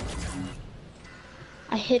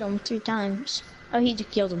 I hit him 3 times. Oh, he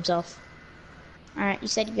just killed himself. Alright, you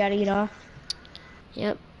said you gotta get off.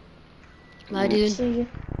 Yep. Bye, Alright, dude. see you.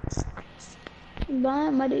 Bye,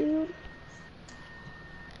 my dude.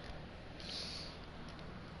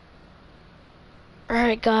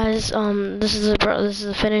 Alright guys, this is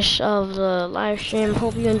the finish of the live stream.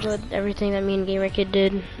 Hope you enjoyed everything that me and gamerkid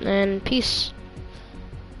did, and peace.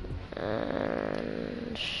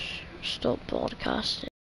 And stop broadcasting.